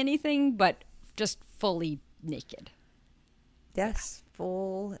showing anything, but just fully naked. Yes,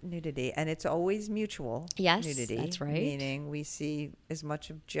 full nudity. And it's always mutual Yes, nudity. that's right. Meaning we see as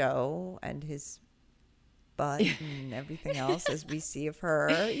much of Joe and his butt and everything else as we see of her,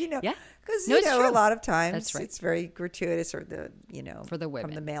 Yeah. because No, it's a true. lot of times That's right. it's very gratuitous, or For the from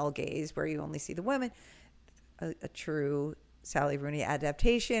women. the male gaze where you only see the women. A true Sally Rooney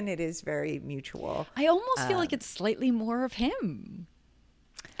adaptation, it is very mutual. I almost feel like it's slightly more of him.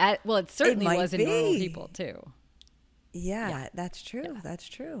 Well, it certainly might was in Normal be. People, too. Yeah, that's true. That's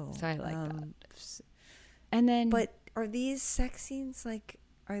true. So I like that. And then... But are these sex scenes like?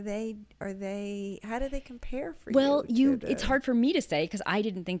 Are they? How do they compare for Well, you? to it's the- hard for me to say because I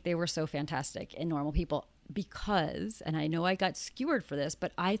didn't think they were so fantastic in Normal People because, and I know I got skewered for this,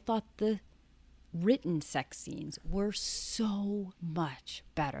 but I thought the written sex scenes were so much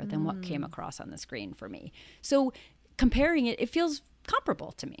better than what came across on the screen for me. So comparing it feels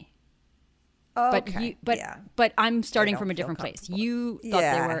comparable to me. Okay. But but I'm starting don't from a feel different place. comfortable. You thought they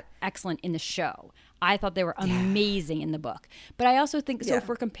Yeah. were excellent in the show. I thought they were amazing in the book. But I also think so. Yeah. If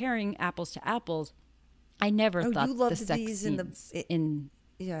we're comparing apples to apples, I never thought you the loved sex these scenes in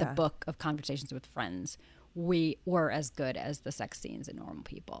the Yeah. book of Conversations with Friends we were as good as the sex scenes in Normal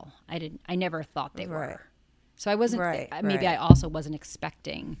People. I never thought they Right. were. So I wasn't. Right, Maybe right. I also wasn't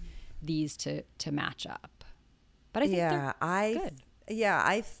expecting these to match up. But I think they're good.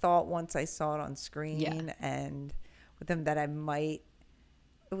 I thought once I saw it on screen and with them that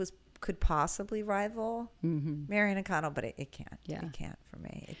could possibly rival Marion and Connell, but it can't. Yeah. It can't for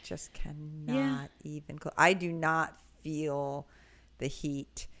me. It just cannot even. I do not feel the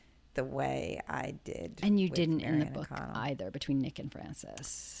heat the way I did. And you with didn't in the Marion and book Connell. either between Nick and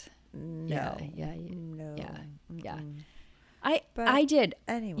Francis. No. Yeah. No. Yeah. Yeah. But I did.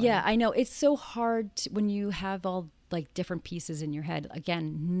 anyway. Yeah, I know. It's so hard when you have all like different pieces in your head.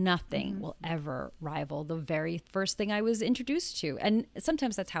 Again, nothing will ever rival the very first thing I was introduced to. And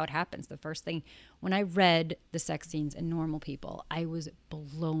sometimes that's how it happens. The first thing, when I read the sex scenes in Normal People, I was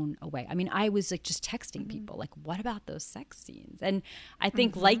blown away. I mean, I was like just texting people, like, what about those sex scenes? And I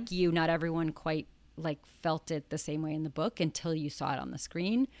think, like you, not everyone quite like felt it the same way in the book until you saw it on the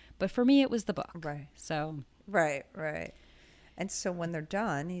screen. But for me, it was the book. Right. So. Right. And so when they're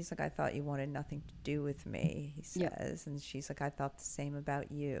done, he's like, I thought you wanted nothing to do with me, he says. Yep. And she's like, I thought the same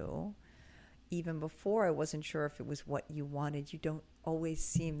about you. Even before, I wasn't sure if it was what you wanted. You don't always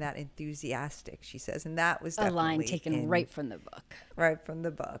seem that enthusiastic, she says. And that was A line taken right from the book. Right from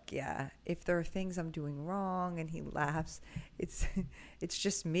the book, yeah. If there are things I'm doing wrong, and he laughs, it's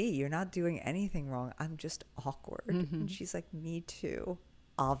just me. You're not doing anything wrong. I'm just awkward. And she's like, me too,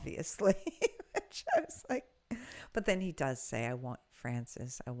 obviously. Which I was like, but then he does say, I want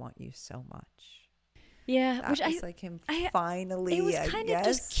Frances. I want you so much. Yeah, That which was like him finally. It was kind of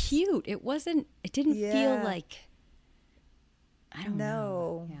just cute. It wasn't. It didn't feel like. I don't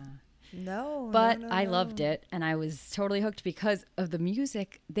know. Yeah. No. But I loved it, and I was totally hooked because of the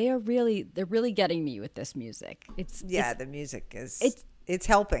music. They're really getting me with this music. The music is. It's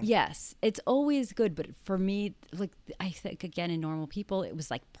helping. Yes, it's always good, but for me, like I think again in Normal People, it was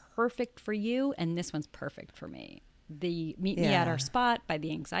like perfect for you, and this one's perfect for me. The Meet Me at Our Spot by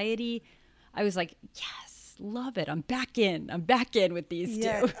The Anxiety. I was like, yes, love it. I'm back in with these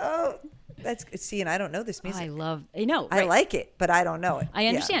two. Oh, that's good. See, and I don't know this music. I know. I like it, but I don't know it. I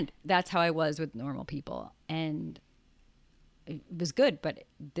understand. That's how I was with Normal People, and it was good. But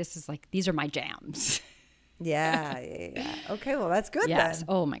this is like, these are my jams. Yeah. Okay, well, that's good then.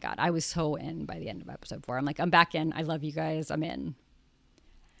 Oh my God, I was so in by the end of episode 4. I'm like, I'm back in. I love you guys. I'm in.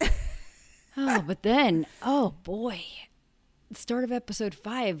 Oh, but then, oh boy, the start of episode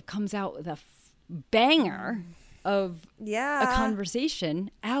 5 comes out with a banger of a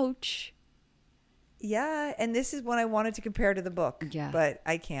conversation. Ouch. Yeah, and this is one I wanted to compare to the book. Yeah. But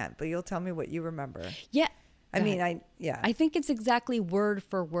I can't. But you'll tell me what you remember. Yeah. I think it's exactly word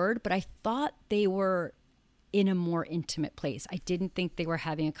for word, but I thought they were in a more intimate place. I didn't think they were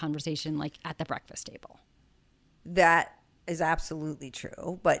having a conversation like at the breakfast table. That is absolutely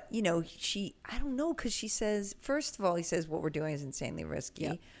true. But, I don't know, because she says, first of all, he says what we're doing is insanely risky.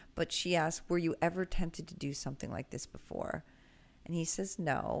 Yep. But she asks, were you ever tempted to do something like this before? And he says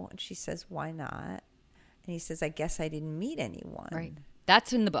no. And she says, why not? And he says, I guess I didn't meet anyone. Right.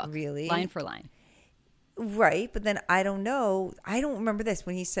 That's in the book. Really? Line for line. Right. But then I don't know. I don't remember this.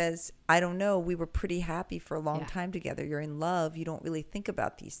 When he says, I don't know, we were pretty happy for a long time together. You're in love. You don't really think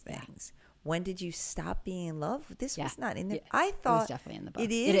about these things. When did you stop being in love? This was not in there. I thought it was definitely in the book.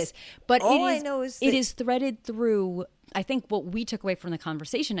 It is. It is. But I know is it is threaded through. I think what we took away from the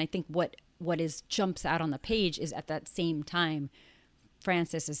conversation, I think what jumps out on the page is at that same time,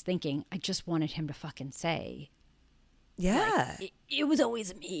 Frances is thinking, I just wanted him to fucking say. Yeah. Like, it was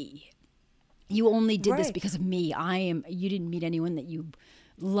always me. You only did this because of me. You didn't meet anyone that you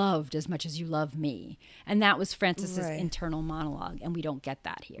loved as much as you love me. And that was Frances's internal monologue, and we don't get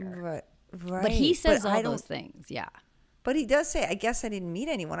that here. Right. But he says all those things, yeah. But he does say, I guess I didn't meet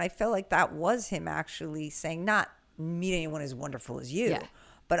anyone. I felt like that was him actually saying, not meet anyone as wonderful as you. Yeah.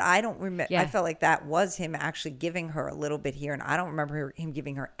 But I don't remember. I felt like that was him actually giving her a little bit here, and I don't remember him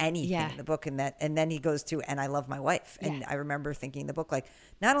giving her anything in the book. And then he goes to, and I love my wife. And I remember thinking in the book, like,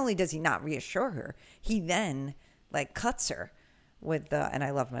 not only does he not reassure her, he then like cuts her with the, and I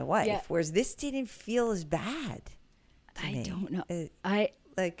love my wife. Yeah. Whereas this didn't feel as bad. I don't know.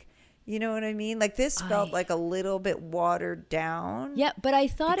 You know what I mean? Like this felt like a little bit watered down. Yeah, but I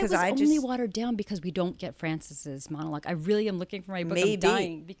thought it was only watered down because we don't get Frances's monologue. I really am looking for my book. I'm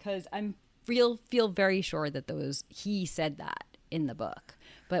dying because I'm feel very sure that he said that in the book,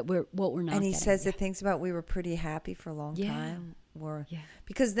 but we're not. And he says the things about we were pretty happy for a long time.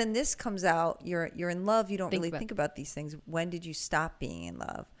 Because then this comes out. You're in love. You don't really think about these things. When did you stop being in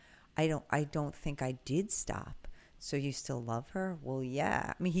love? I don't think I did stop. So you still love her? Well,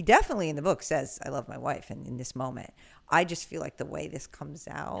 yeah. I mean, he definitely in the book says, I love my wife. And in this moment, I just feel like the way this comes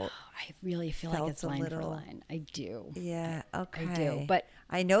out. I really feel like it's line for line. I do. Yeah. Okay. I do. But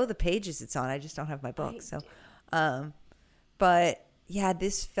I know the pages it's on. I just don't have my book. But yeah,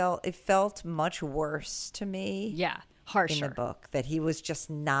 it felt much worse to me. Yeah. Harsher. In the book, that he was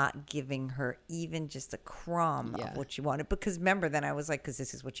just not giving her even just a crumb of what she wanted. Because remember, then I was like, because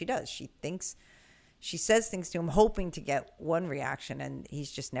this is what she does. She says things to him hoping to get one reaction, and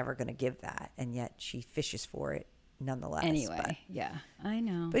he's just never going to give that. And yet she fishes for it nonetheless. Anyway, yeah, I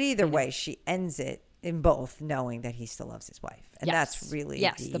know. But either way, she ends it in both knowing that he still loves his wife. And that's really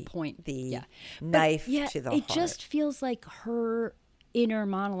the point. The knife to the heart. It just feels like her inner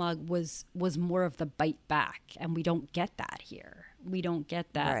monologue was more of the bite back, and we don't get that here. We don't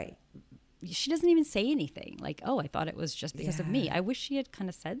get that. Right. She doesn't even say anything like, oh, I thought it was just because of me. I wish she had kind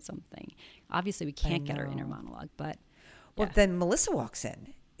of said something. Obviously, we can't get her inner monologue, but... Well, then Melissa walks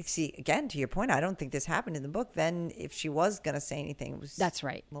in. See, again, to your point, I don't think this happened in the book. Then if she was going to say anything, it was... That's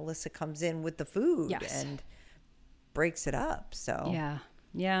right. Melissa comes in with the food and breaks it up, so...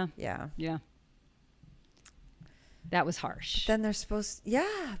 Yeah. That was But harsh. then they're supposed...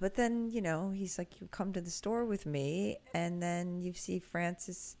 Yeah, but then, he's like, you come to the store with me, and then you see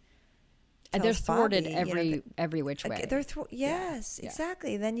Frances... And they're thwarted Bobby, every which way. Yes,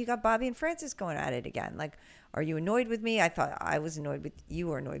 exactly. Then you got Bobby and Frances going at it again. Like, are you annoyed with me? I thought I was annoyed with you.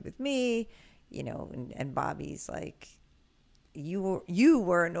 Were annoyed with me, and Bobby's like, you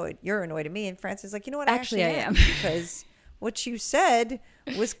were annoyed. You're annoyed at me. And Frances is like, you know what? Actually, I am because what you said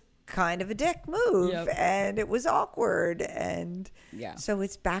was kind of a dick move, and it was awkward, and so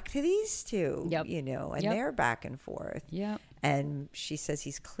it's back to these two, and they're back and forth. And she says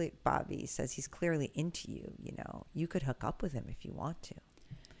Bobby says he's clearly into you. You could hook up with him if you want to.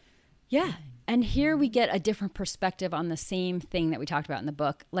 Yeah. And here we get a different perspective on the same thing that we talked about in the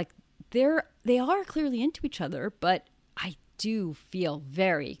book. Like they are clearly into each other, but I do feel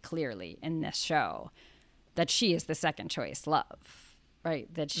very clearly in this show that she is the second choice love,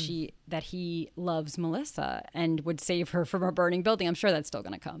 right? That he loves Melissa and would save her from a burning building. I'm sure that's still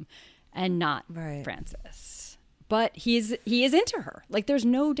going to come, and not Frances. But he is into her. Like, there's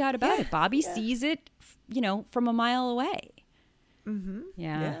no doubt about it. Bobby sees it, from a mile away. Mm-hmm.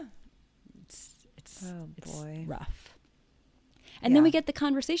 Yeah. It's boy, rough. And then we get the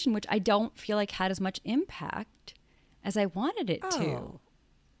conversation, which I don't feel like had as much impact as I wanted it to.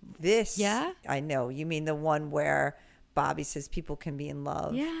 I know. You mean the one where Bobby says people can be in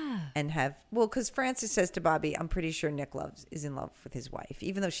love and have... Well, because Frances says to Bobby, I'm pretty sure Nick is in love with his wife,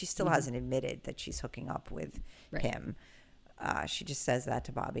 even though she still hasn't admitted that she's hooking up with him. She just says that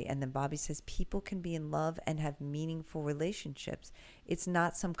to Bobby. And then Bobby says people can be in love and have meaningful relationships. It's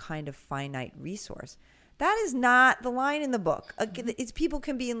not some kind of finite resource. That is not the line in the book. It's people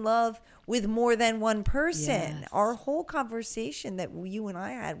can be in love with more than one person. Yes. Our whole conversation that you and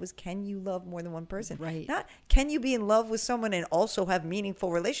I had was, can you love more than one person? Right. Not, can you be in love with someone and also have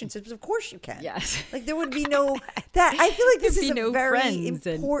meaningful relationships? Of course you can. Yes. Like, there would be no... that. I feel like this is a very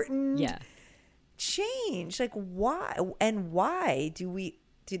important change. Like, why? And why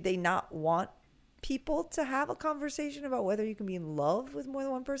did they not want people to have a conversation about whether you can be in love with more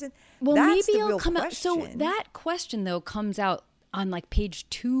than one person? Well, that's maybe the real it'll come question. out. So that question, though, comes out on like page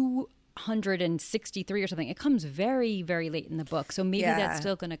 263 or something. It comes very, very late in the book. So maybe that's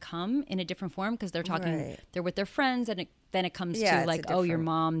still going to come in a different form, because they're talking, they're with their friends, and then it comes to like, oh, your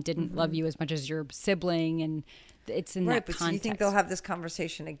mom didn't love you as much as your sibling, and it's in that but context. You think they'll have this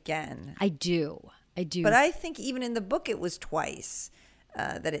conversation again? I do. But I think even in the book it was twice.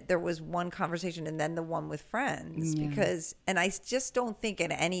 There was one conversation and then the one with friends, and I just don't think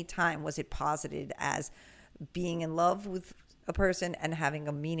at any time was it posited as being in love with a person and having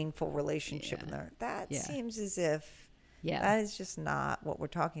a meaningful relationship. That seems as if that is just not what we're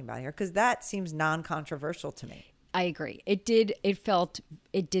talking about here, because that seems non-controversial to me. I agree. It did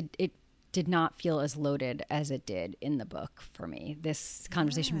not feel as loaded as it did in the book for me. This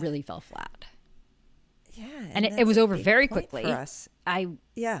conversation really fell flat. Yeah, and it was over very quickly for us. I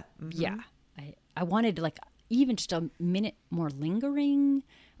wanted like even just a minute more lingering,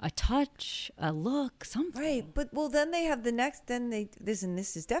 a touch, a look, something. Right, but then they have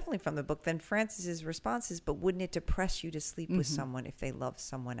this is definitely from the book. Then Frances's response is, but wouldn't it depress you to sleep with someone if they love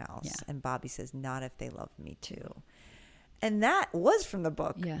someone else? Yeah. And Bobby says, not if they love me too. And that was from the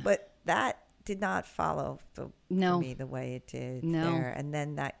book, but that did not follow for me the way it did there. And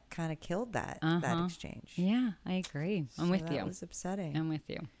then that kind of killed that exchange. Yeah, I agree. I'm with you. That was upsetting. I'm with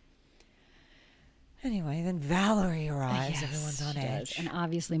you. Anyway, then Valerie arrives. Everyone's on edge. And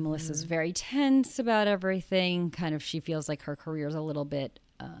obviously Melissa's very tense about everything. Kind of, she feels like her career's a little bit,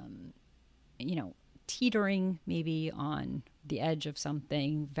 teetering maybe on the edge of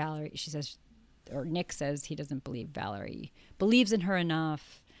something. Valerie, she says, or Nick says he doesn't believe Valerie believes in her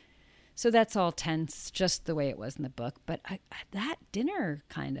enough. So that's all tense, just the way it was in the book. But that dinner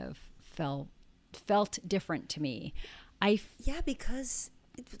kind of felt different to me. Because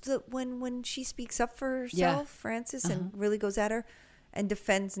when she speaks up for herself, Frances, and really goes at her and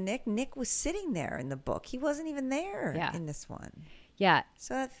defends Nick was sitting there in the book. He wasn't even there in this one. Yeah.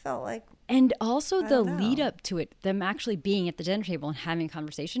 So that felt like, and also I the don't know. lead up to it, them actually being at the dinner table and having a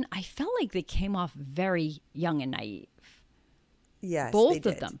conversation, I felt like they came off very young and naive. yes, Both they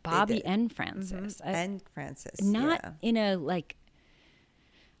of did. them, They Bobby did. and Frances. And Frances. Not yeah. in a, like,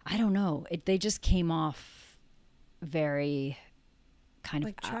 I don't know. They just came off very kind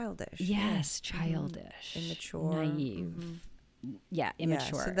Like of childish. yes, childish, Immature. naive. Yeah, Yeah.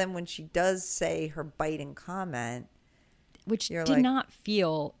 immature. So then when she does say her biting comment, Which you're did like- not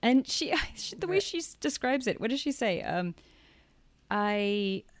feel, and she the way she describes it, what does she say?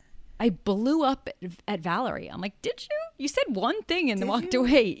 I blew up at Valerie. I'm like, did you? You said one thing and then Did walked you?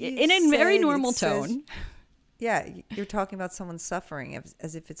 away You in a very said- normal it says- tone. yeah, you're talking about someone suffering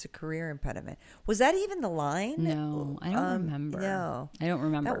as if it's a career impediment. Was that even the line? No, I don't remember. No. I don't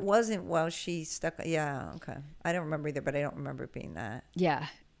remember. That wasn't while she stuck. Yeah, okay. I don't remember either, but I don't remember it being that. Yeah.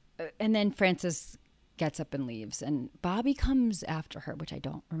 And then Frances gets up and leaves, and Bobby comes after her, which I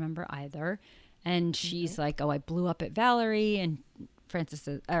don't remember either. And she's like, "Oh, I blew up at Valerie." And Frances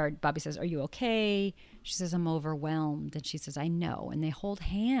says, or Bobby says, "Are you okay?" She says, "I'm overwhelmed." And she says, "I know." And they hold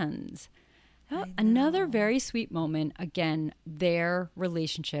hands. Another very sweet moment. Again, their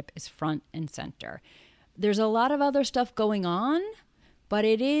relationship is front and center. There's a lot of other stuff going on, but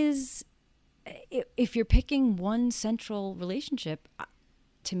it is, if you're picking one central relationship,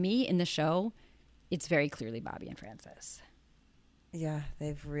 to me in the show, it's very clearly Bobby and Frances. Yeah,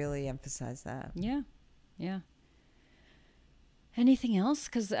 they've really emphasized that. Yeah. Yeah. Anything else?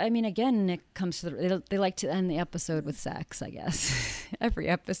 Because, I mean, again, it comes to they like to end the episode with sex, I guess. Every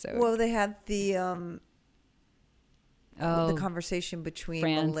episode. Well, they had the oh, conversation between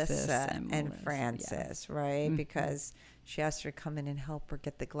Frances Melissa and and Melissa, Frances, right? Because she asked her to come in and help her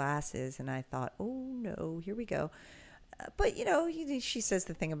get the glasses, and I thought, oh no, here we go. But she says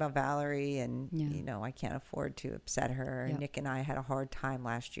the thing about Valerie, and I can't afford to upset her. Yep. Nick and I had a hard time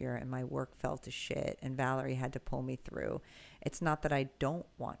last year, and my work fell to shit, and Valerie had to pull me through. It's not that I don't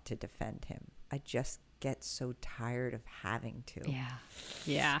want to defend him. I just get so tired of having to. Yeah.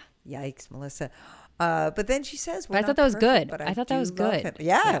 Yeah. Yikes, Melissa. But then she says, But I thought that was good. but I thought that do was love good. him."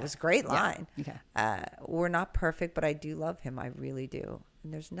 Yeah, Yeah. it was a great line. Okay. We're not perfect, but I do love him. I really do.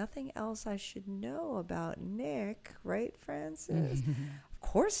 And there's nothing else I should know about Nick, right, Frances? Of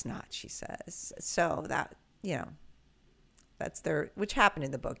course not, she says. So that, that's which happened in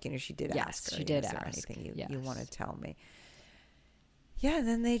the book. She did Yes, ask her. she did Is there ask. anything you Yes. want to tell me? Yeah, and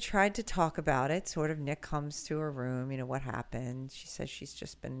then they tried to talk about it. Sort of Nick comes to her room, what happened. She says she's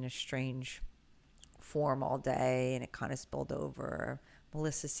just been in a strange form all day, and it kind of spilled over.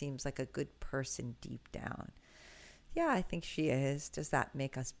 Melissa seems like a good person deep down. Yeah, I think she is. Does that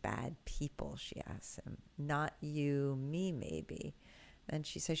make us bad people? She asks him. Not you, me, maybe. And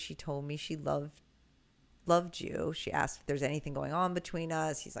she says she told me she loved you. She asked if there's anything going on between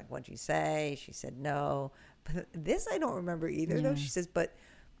us. He's like, what'd you say? She said no. But this I don't remember either, though. She says, but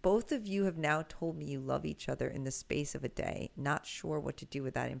both of you have now told me you love each other in the space of a day. Not sure what to do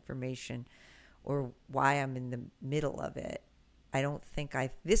with that information or why I'm in the middle of it. I don't think I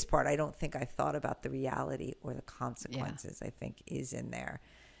thought about the reality or the consequences. I think is in there.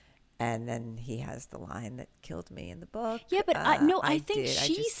 And then he has the line that killed me in the book. Yeah, but I think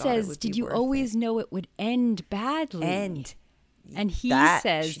she says, did you always know it would end badly? And he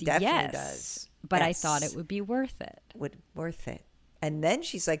says, she definitely yes, does. but I Yes. thought it would be worth it. Worth it. And then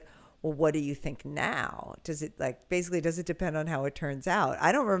she's like, well, what do you think now? Does it depend on how it turns out?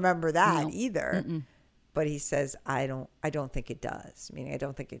 I don't remember that either. Mm-mm. But he says, I don't think it does. Meaning I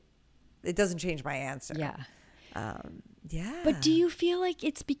don't think it doesn't change my answer. Yeah. Yeah. But do you feel like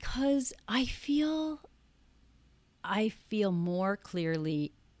it's because I feel more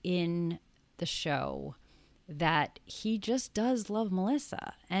clearly in the show that he just does love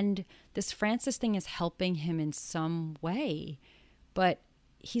Melissa, and this Frances thing is helping him in some way, but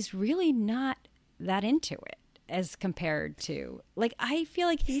he's really not that into it as compared to, like, I feel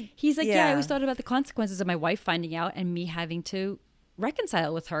like he's like, I always thought about the consequences of my wife finding out and me having to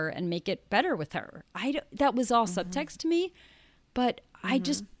reconcile with her and make it better with her. That was all subtext to me, but I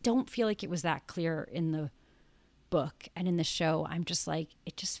just don't feel like it was that clear in the book and in the show. I'm just like,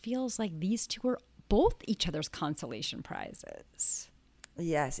 it just feels like these two are both each other's consolation prizes.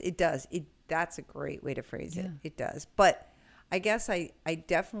 Yes, it does. That's a great way to phrase it. It does. But I guess I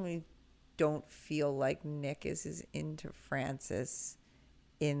definitely don't feel like Nick is as into Frances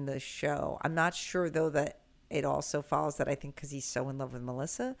in the show. I'm not sure, though, that it also follows that I think because he's so in love with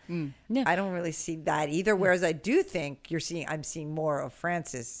Melissa. No. I don't really see that either. Whereas I do think I'm seeing more of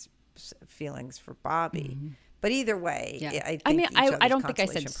Frances' feelings for Bobby. But either way, I don't think I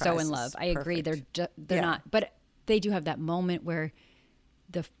said so in love. I agree. Perfect. They're not, but they do have that moment where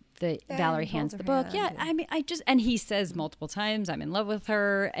the Yeah, Valerie he hands holds the her book. hand, Yeah, I mean, and he says multiple times, "I'm in love with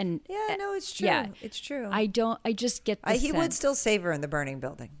her," and Yeah, no, it's true. yeah, It's true. I just get the He would sense- still save her in the burning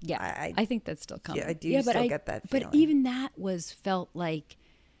building. Yeah, I think that's still coming. Yeah, I do still get that feeling. But even that felt like,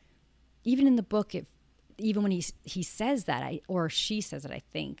 even in the book, even when he says that, or she says it, I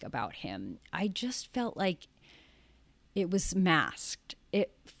think, about him, I just felt like it was masked.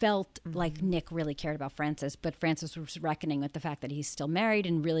 It felt like Nick really cared about Frances, but Frances was reckoning with the fact that he's still married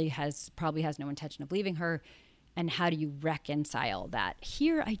and really probably has no intention of leaving her. And how do you reconcile that?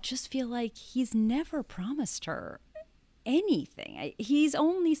 Here, I just feel like he's never promised her anything. He's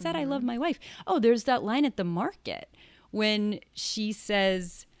only said, "I love my wife." Oh, there's that line at the market when he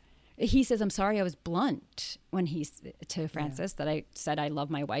says, "I'm sorry, I was blunt," when to Frances, that I said I love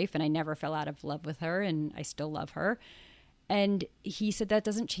my wife and I never fell out of love with her and I still love her. And he said, "That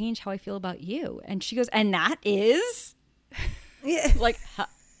doesn't change how I feel about you." And she goes, "And that is?" Yeah. Like,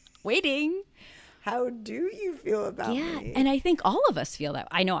 waiting. How do you feel about me? And I think all of us feel that.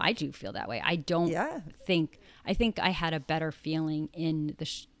 I know I do feel that way. I don't think, I think I had a better feeling in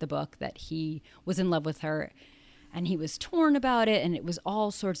the book that he was in love with her and he was torn about it and it was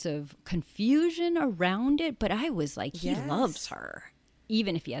all sorts of confusion around it. But I was like, he loves her,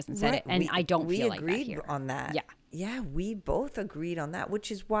 even if he hasn't said it. And I don't feel like that here. We agreed on that. Yeah. Yeah, we both agreed on that,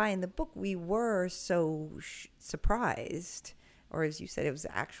 which is why in the book we were so surprised, or as you said, it was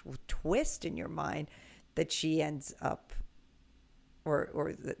an actual twist in your mind that she ends up,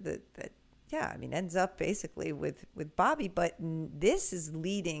 ends up basically with Bobby. But this is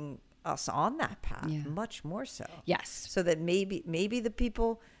leading us on that path much more so. Yes. So that maybe the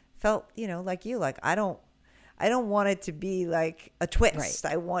people felt, like you, like I don't want it to be like a twist.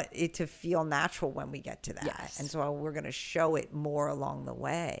 Right. I want it to feel natural when we get to that. Yes. And so we're going to show it more along the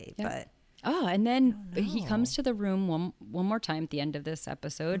way. Yeah. But and then he comes to the room one more time at the end of this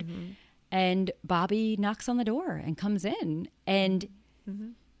episode, and Bobby knocks on the door and comes in, and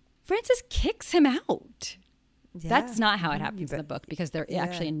Frances kicks him out. Yeah. That's not how it happens in the book, because they're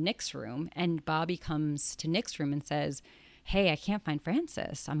actually in Nick's room, and Bobby comes to Nick's room and says, "Hey, I can't find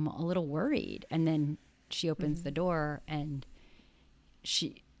Frances. I'm a little worried." And then she opens the door, and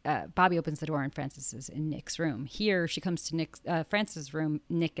Bobby opens the door, and Frances is in Nick's room. Here, she comes to Frances' room.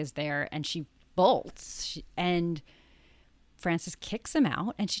 Nick is there, and she bolts, and Frances kicks him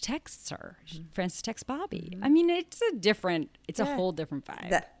out, and she texts her. Frances texts Bobby. I mean, it's a whole different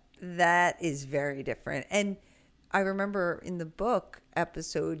vibe. That is very different. And I remember in the book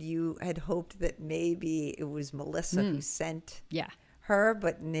episode, you had hoped that maybe it was Melissa who sent her,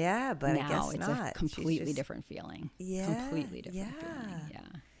 but now I guess it's not. a completely different feeling. Completely different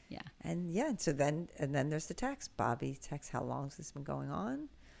feeling. And so then there's the text. Bobby texts, "How long has this been going on?"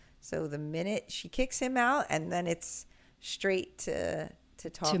 So the minute she kicks him out, and then it's straight to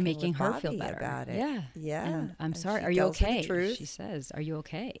talking to making with her Bobby feel better about it. Yeah. And I'm And sorry. she Are you tells her the okay? truth. She says, "Are you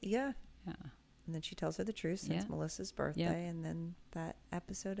okay?" Yeah. Yeah. And then she tells her the truth since Melissa's birthday, and then that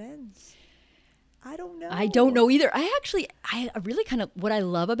episode ends. I don't know. I don't know either. I really kind of, what I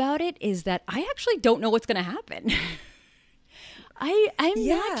love about it is that I actually don't know what's going to happen. I'm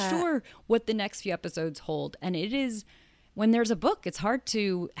not sure what the next few episodes hold. And it is, when there's a book, it's hard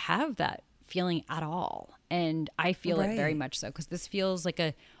to have that feeling at all. And I feel it very much so, because this feels like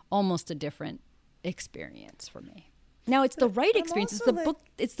almost a different experience for me. Now, it's the right experience. It's the book.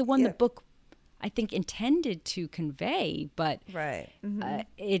 It's the one the book, I think, intended to convey, but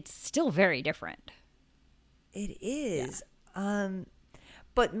it's still very different. It is.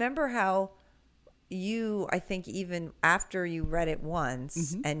 But remember how I think even after you read it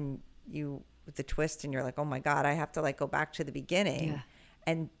once and you, with the twist, and you're like, "Oh my God, I have to go back to the beginning."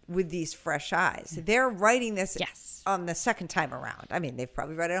 And with these fresh eyes, they're writing this on the second time around. I mean, they've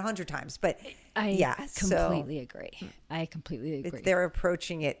probably read it 100 times, but I completely agree. I completely agree. They're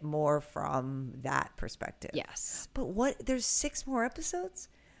approaching it more from that perspective. Yes. But there's 6 more episodes?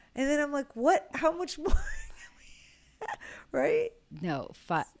 And then I'm like, what? How much more? Right? No,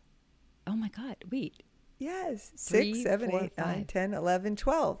 5. Oh my God, wait. Yes. 3, 6, 7, 4, 8, 9, 5. 10, 11,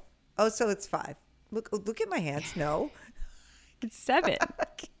 12. Oh, so it's 5. Look at my hands. No. It's 7.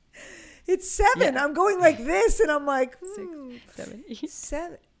 It's 7. Yeah. I'm going like this, and I'm like, 6, 7, 8.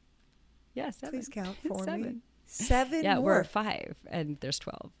 7. Yeah, 7. Please count for 7. me. 7 Yeah, more. we're at 5, and there's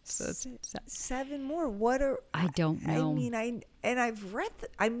 12. So it's 7. 7 more. What are... I don't know. I mean, I've read...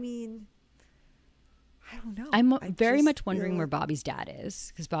 I don't know. I'm I very just much wondering feel where like- Bobby's dad is,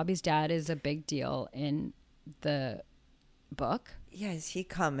 because Bobby's dad is a big deal in the book. Yeah, is he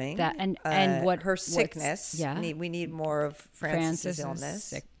coming? That and what her what's- sickness? Yeah, We need more of Frances' Frances' illness.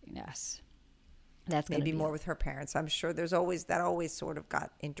 sickness. That's gonna maybe be more with her parents. I'm sure there's always that always sort of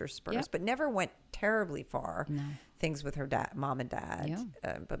got interspersed, Yep. but never went terribly far. No. Things with her mom and dad,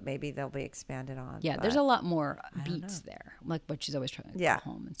 Yeah. but maybe they'll be expanded on. Yeah, but there's a lot more beats there, like what she's always trying to Yeah.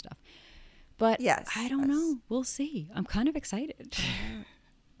 go home and stuff. But Yes, I don't know. We'll see. I'm kind of excited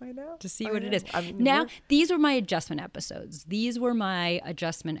I know to see I what it know. is. I mean, Now, we're- these were my adjustment episodes. These were my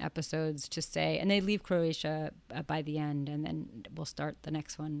adjustment episodes to say, and they leave Croatia by the end, and then we'll start the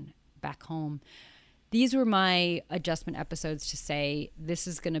next one back home. These were my adjustment episodes to say, this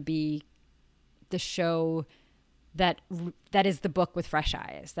is going to be the show that is the book with fresh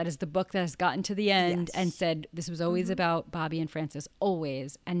eyes. That is the book that has gotten to the end Yes. and said, this was always about Bobby and Francis,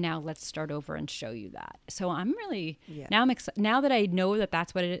 always. And now let's start over and show you that. So I'm really, now now that I know that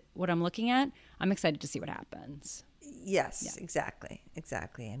that's what I'm looking at, I'm excited to see what happens. Yes, exactly.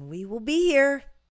 And we will be here.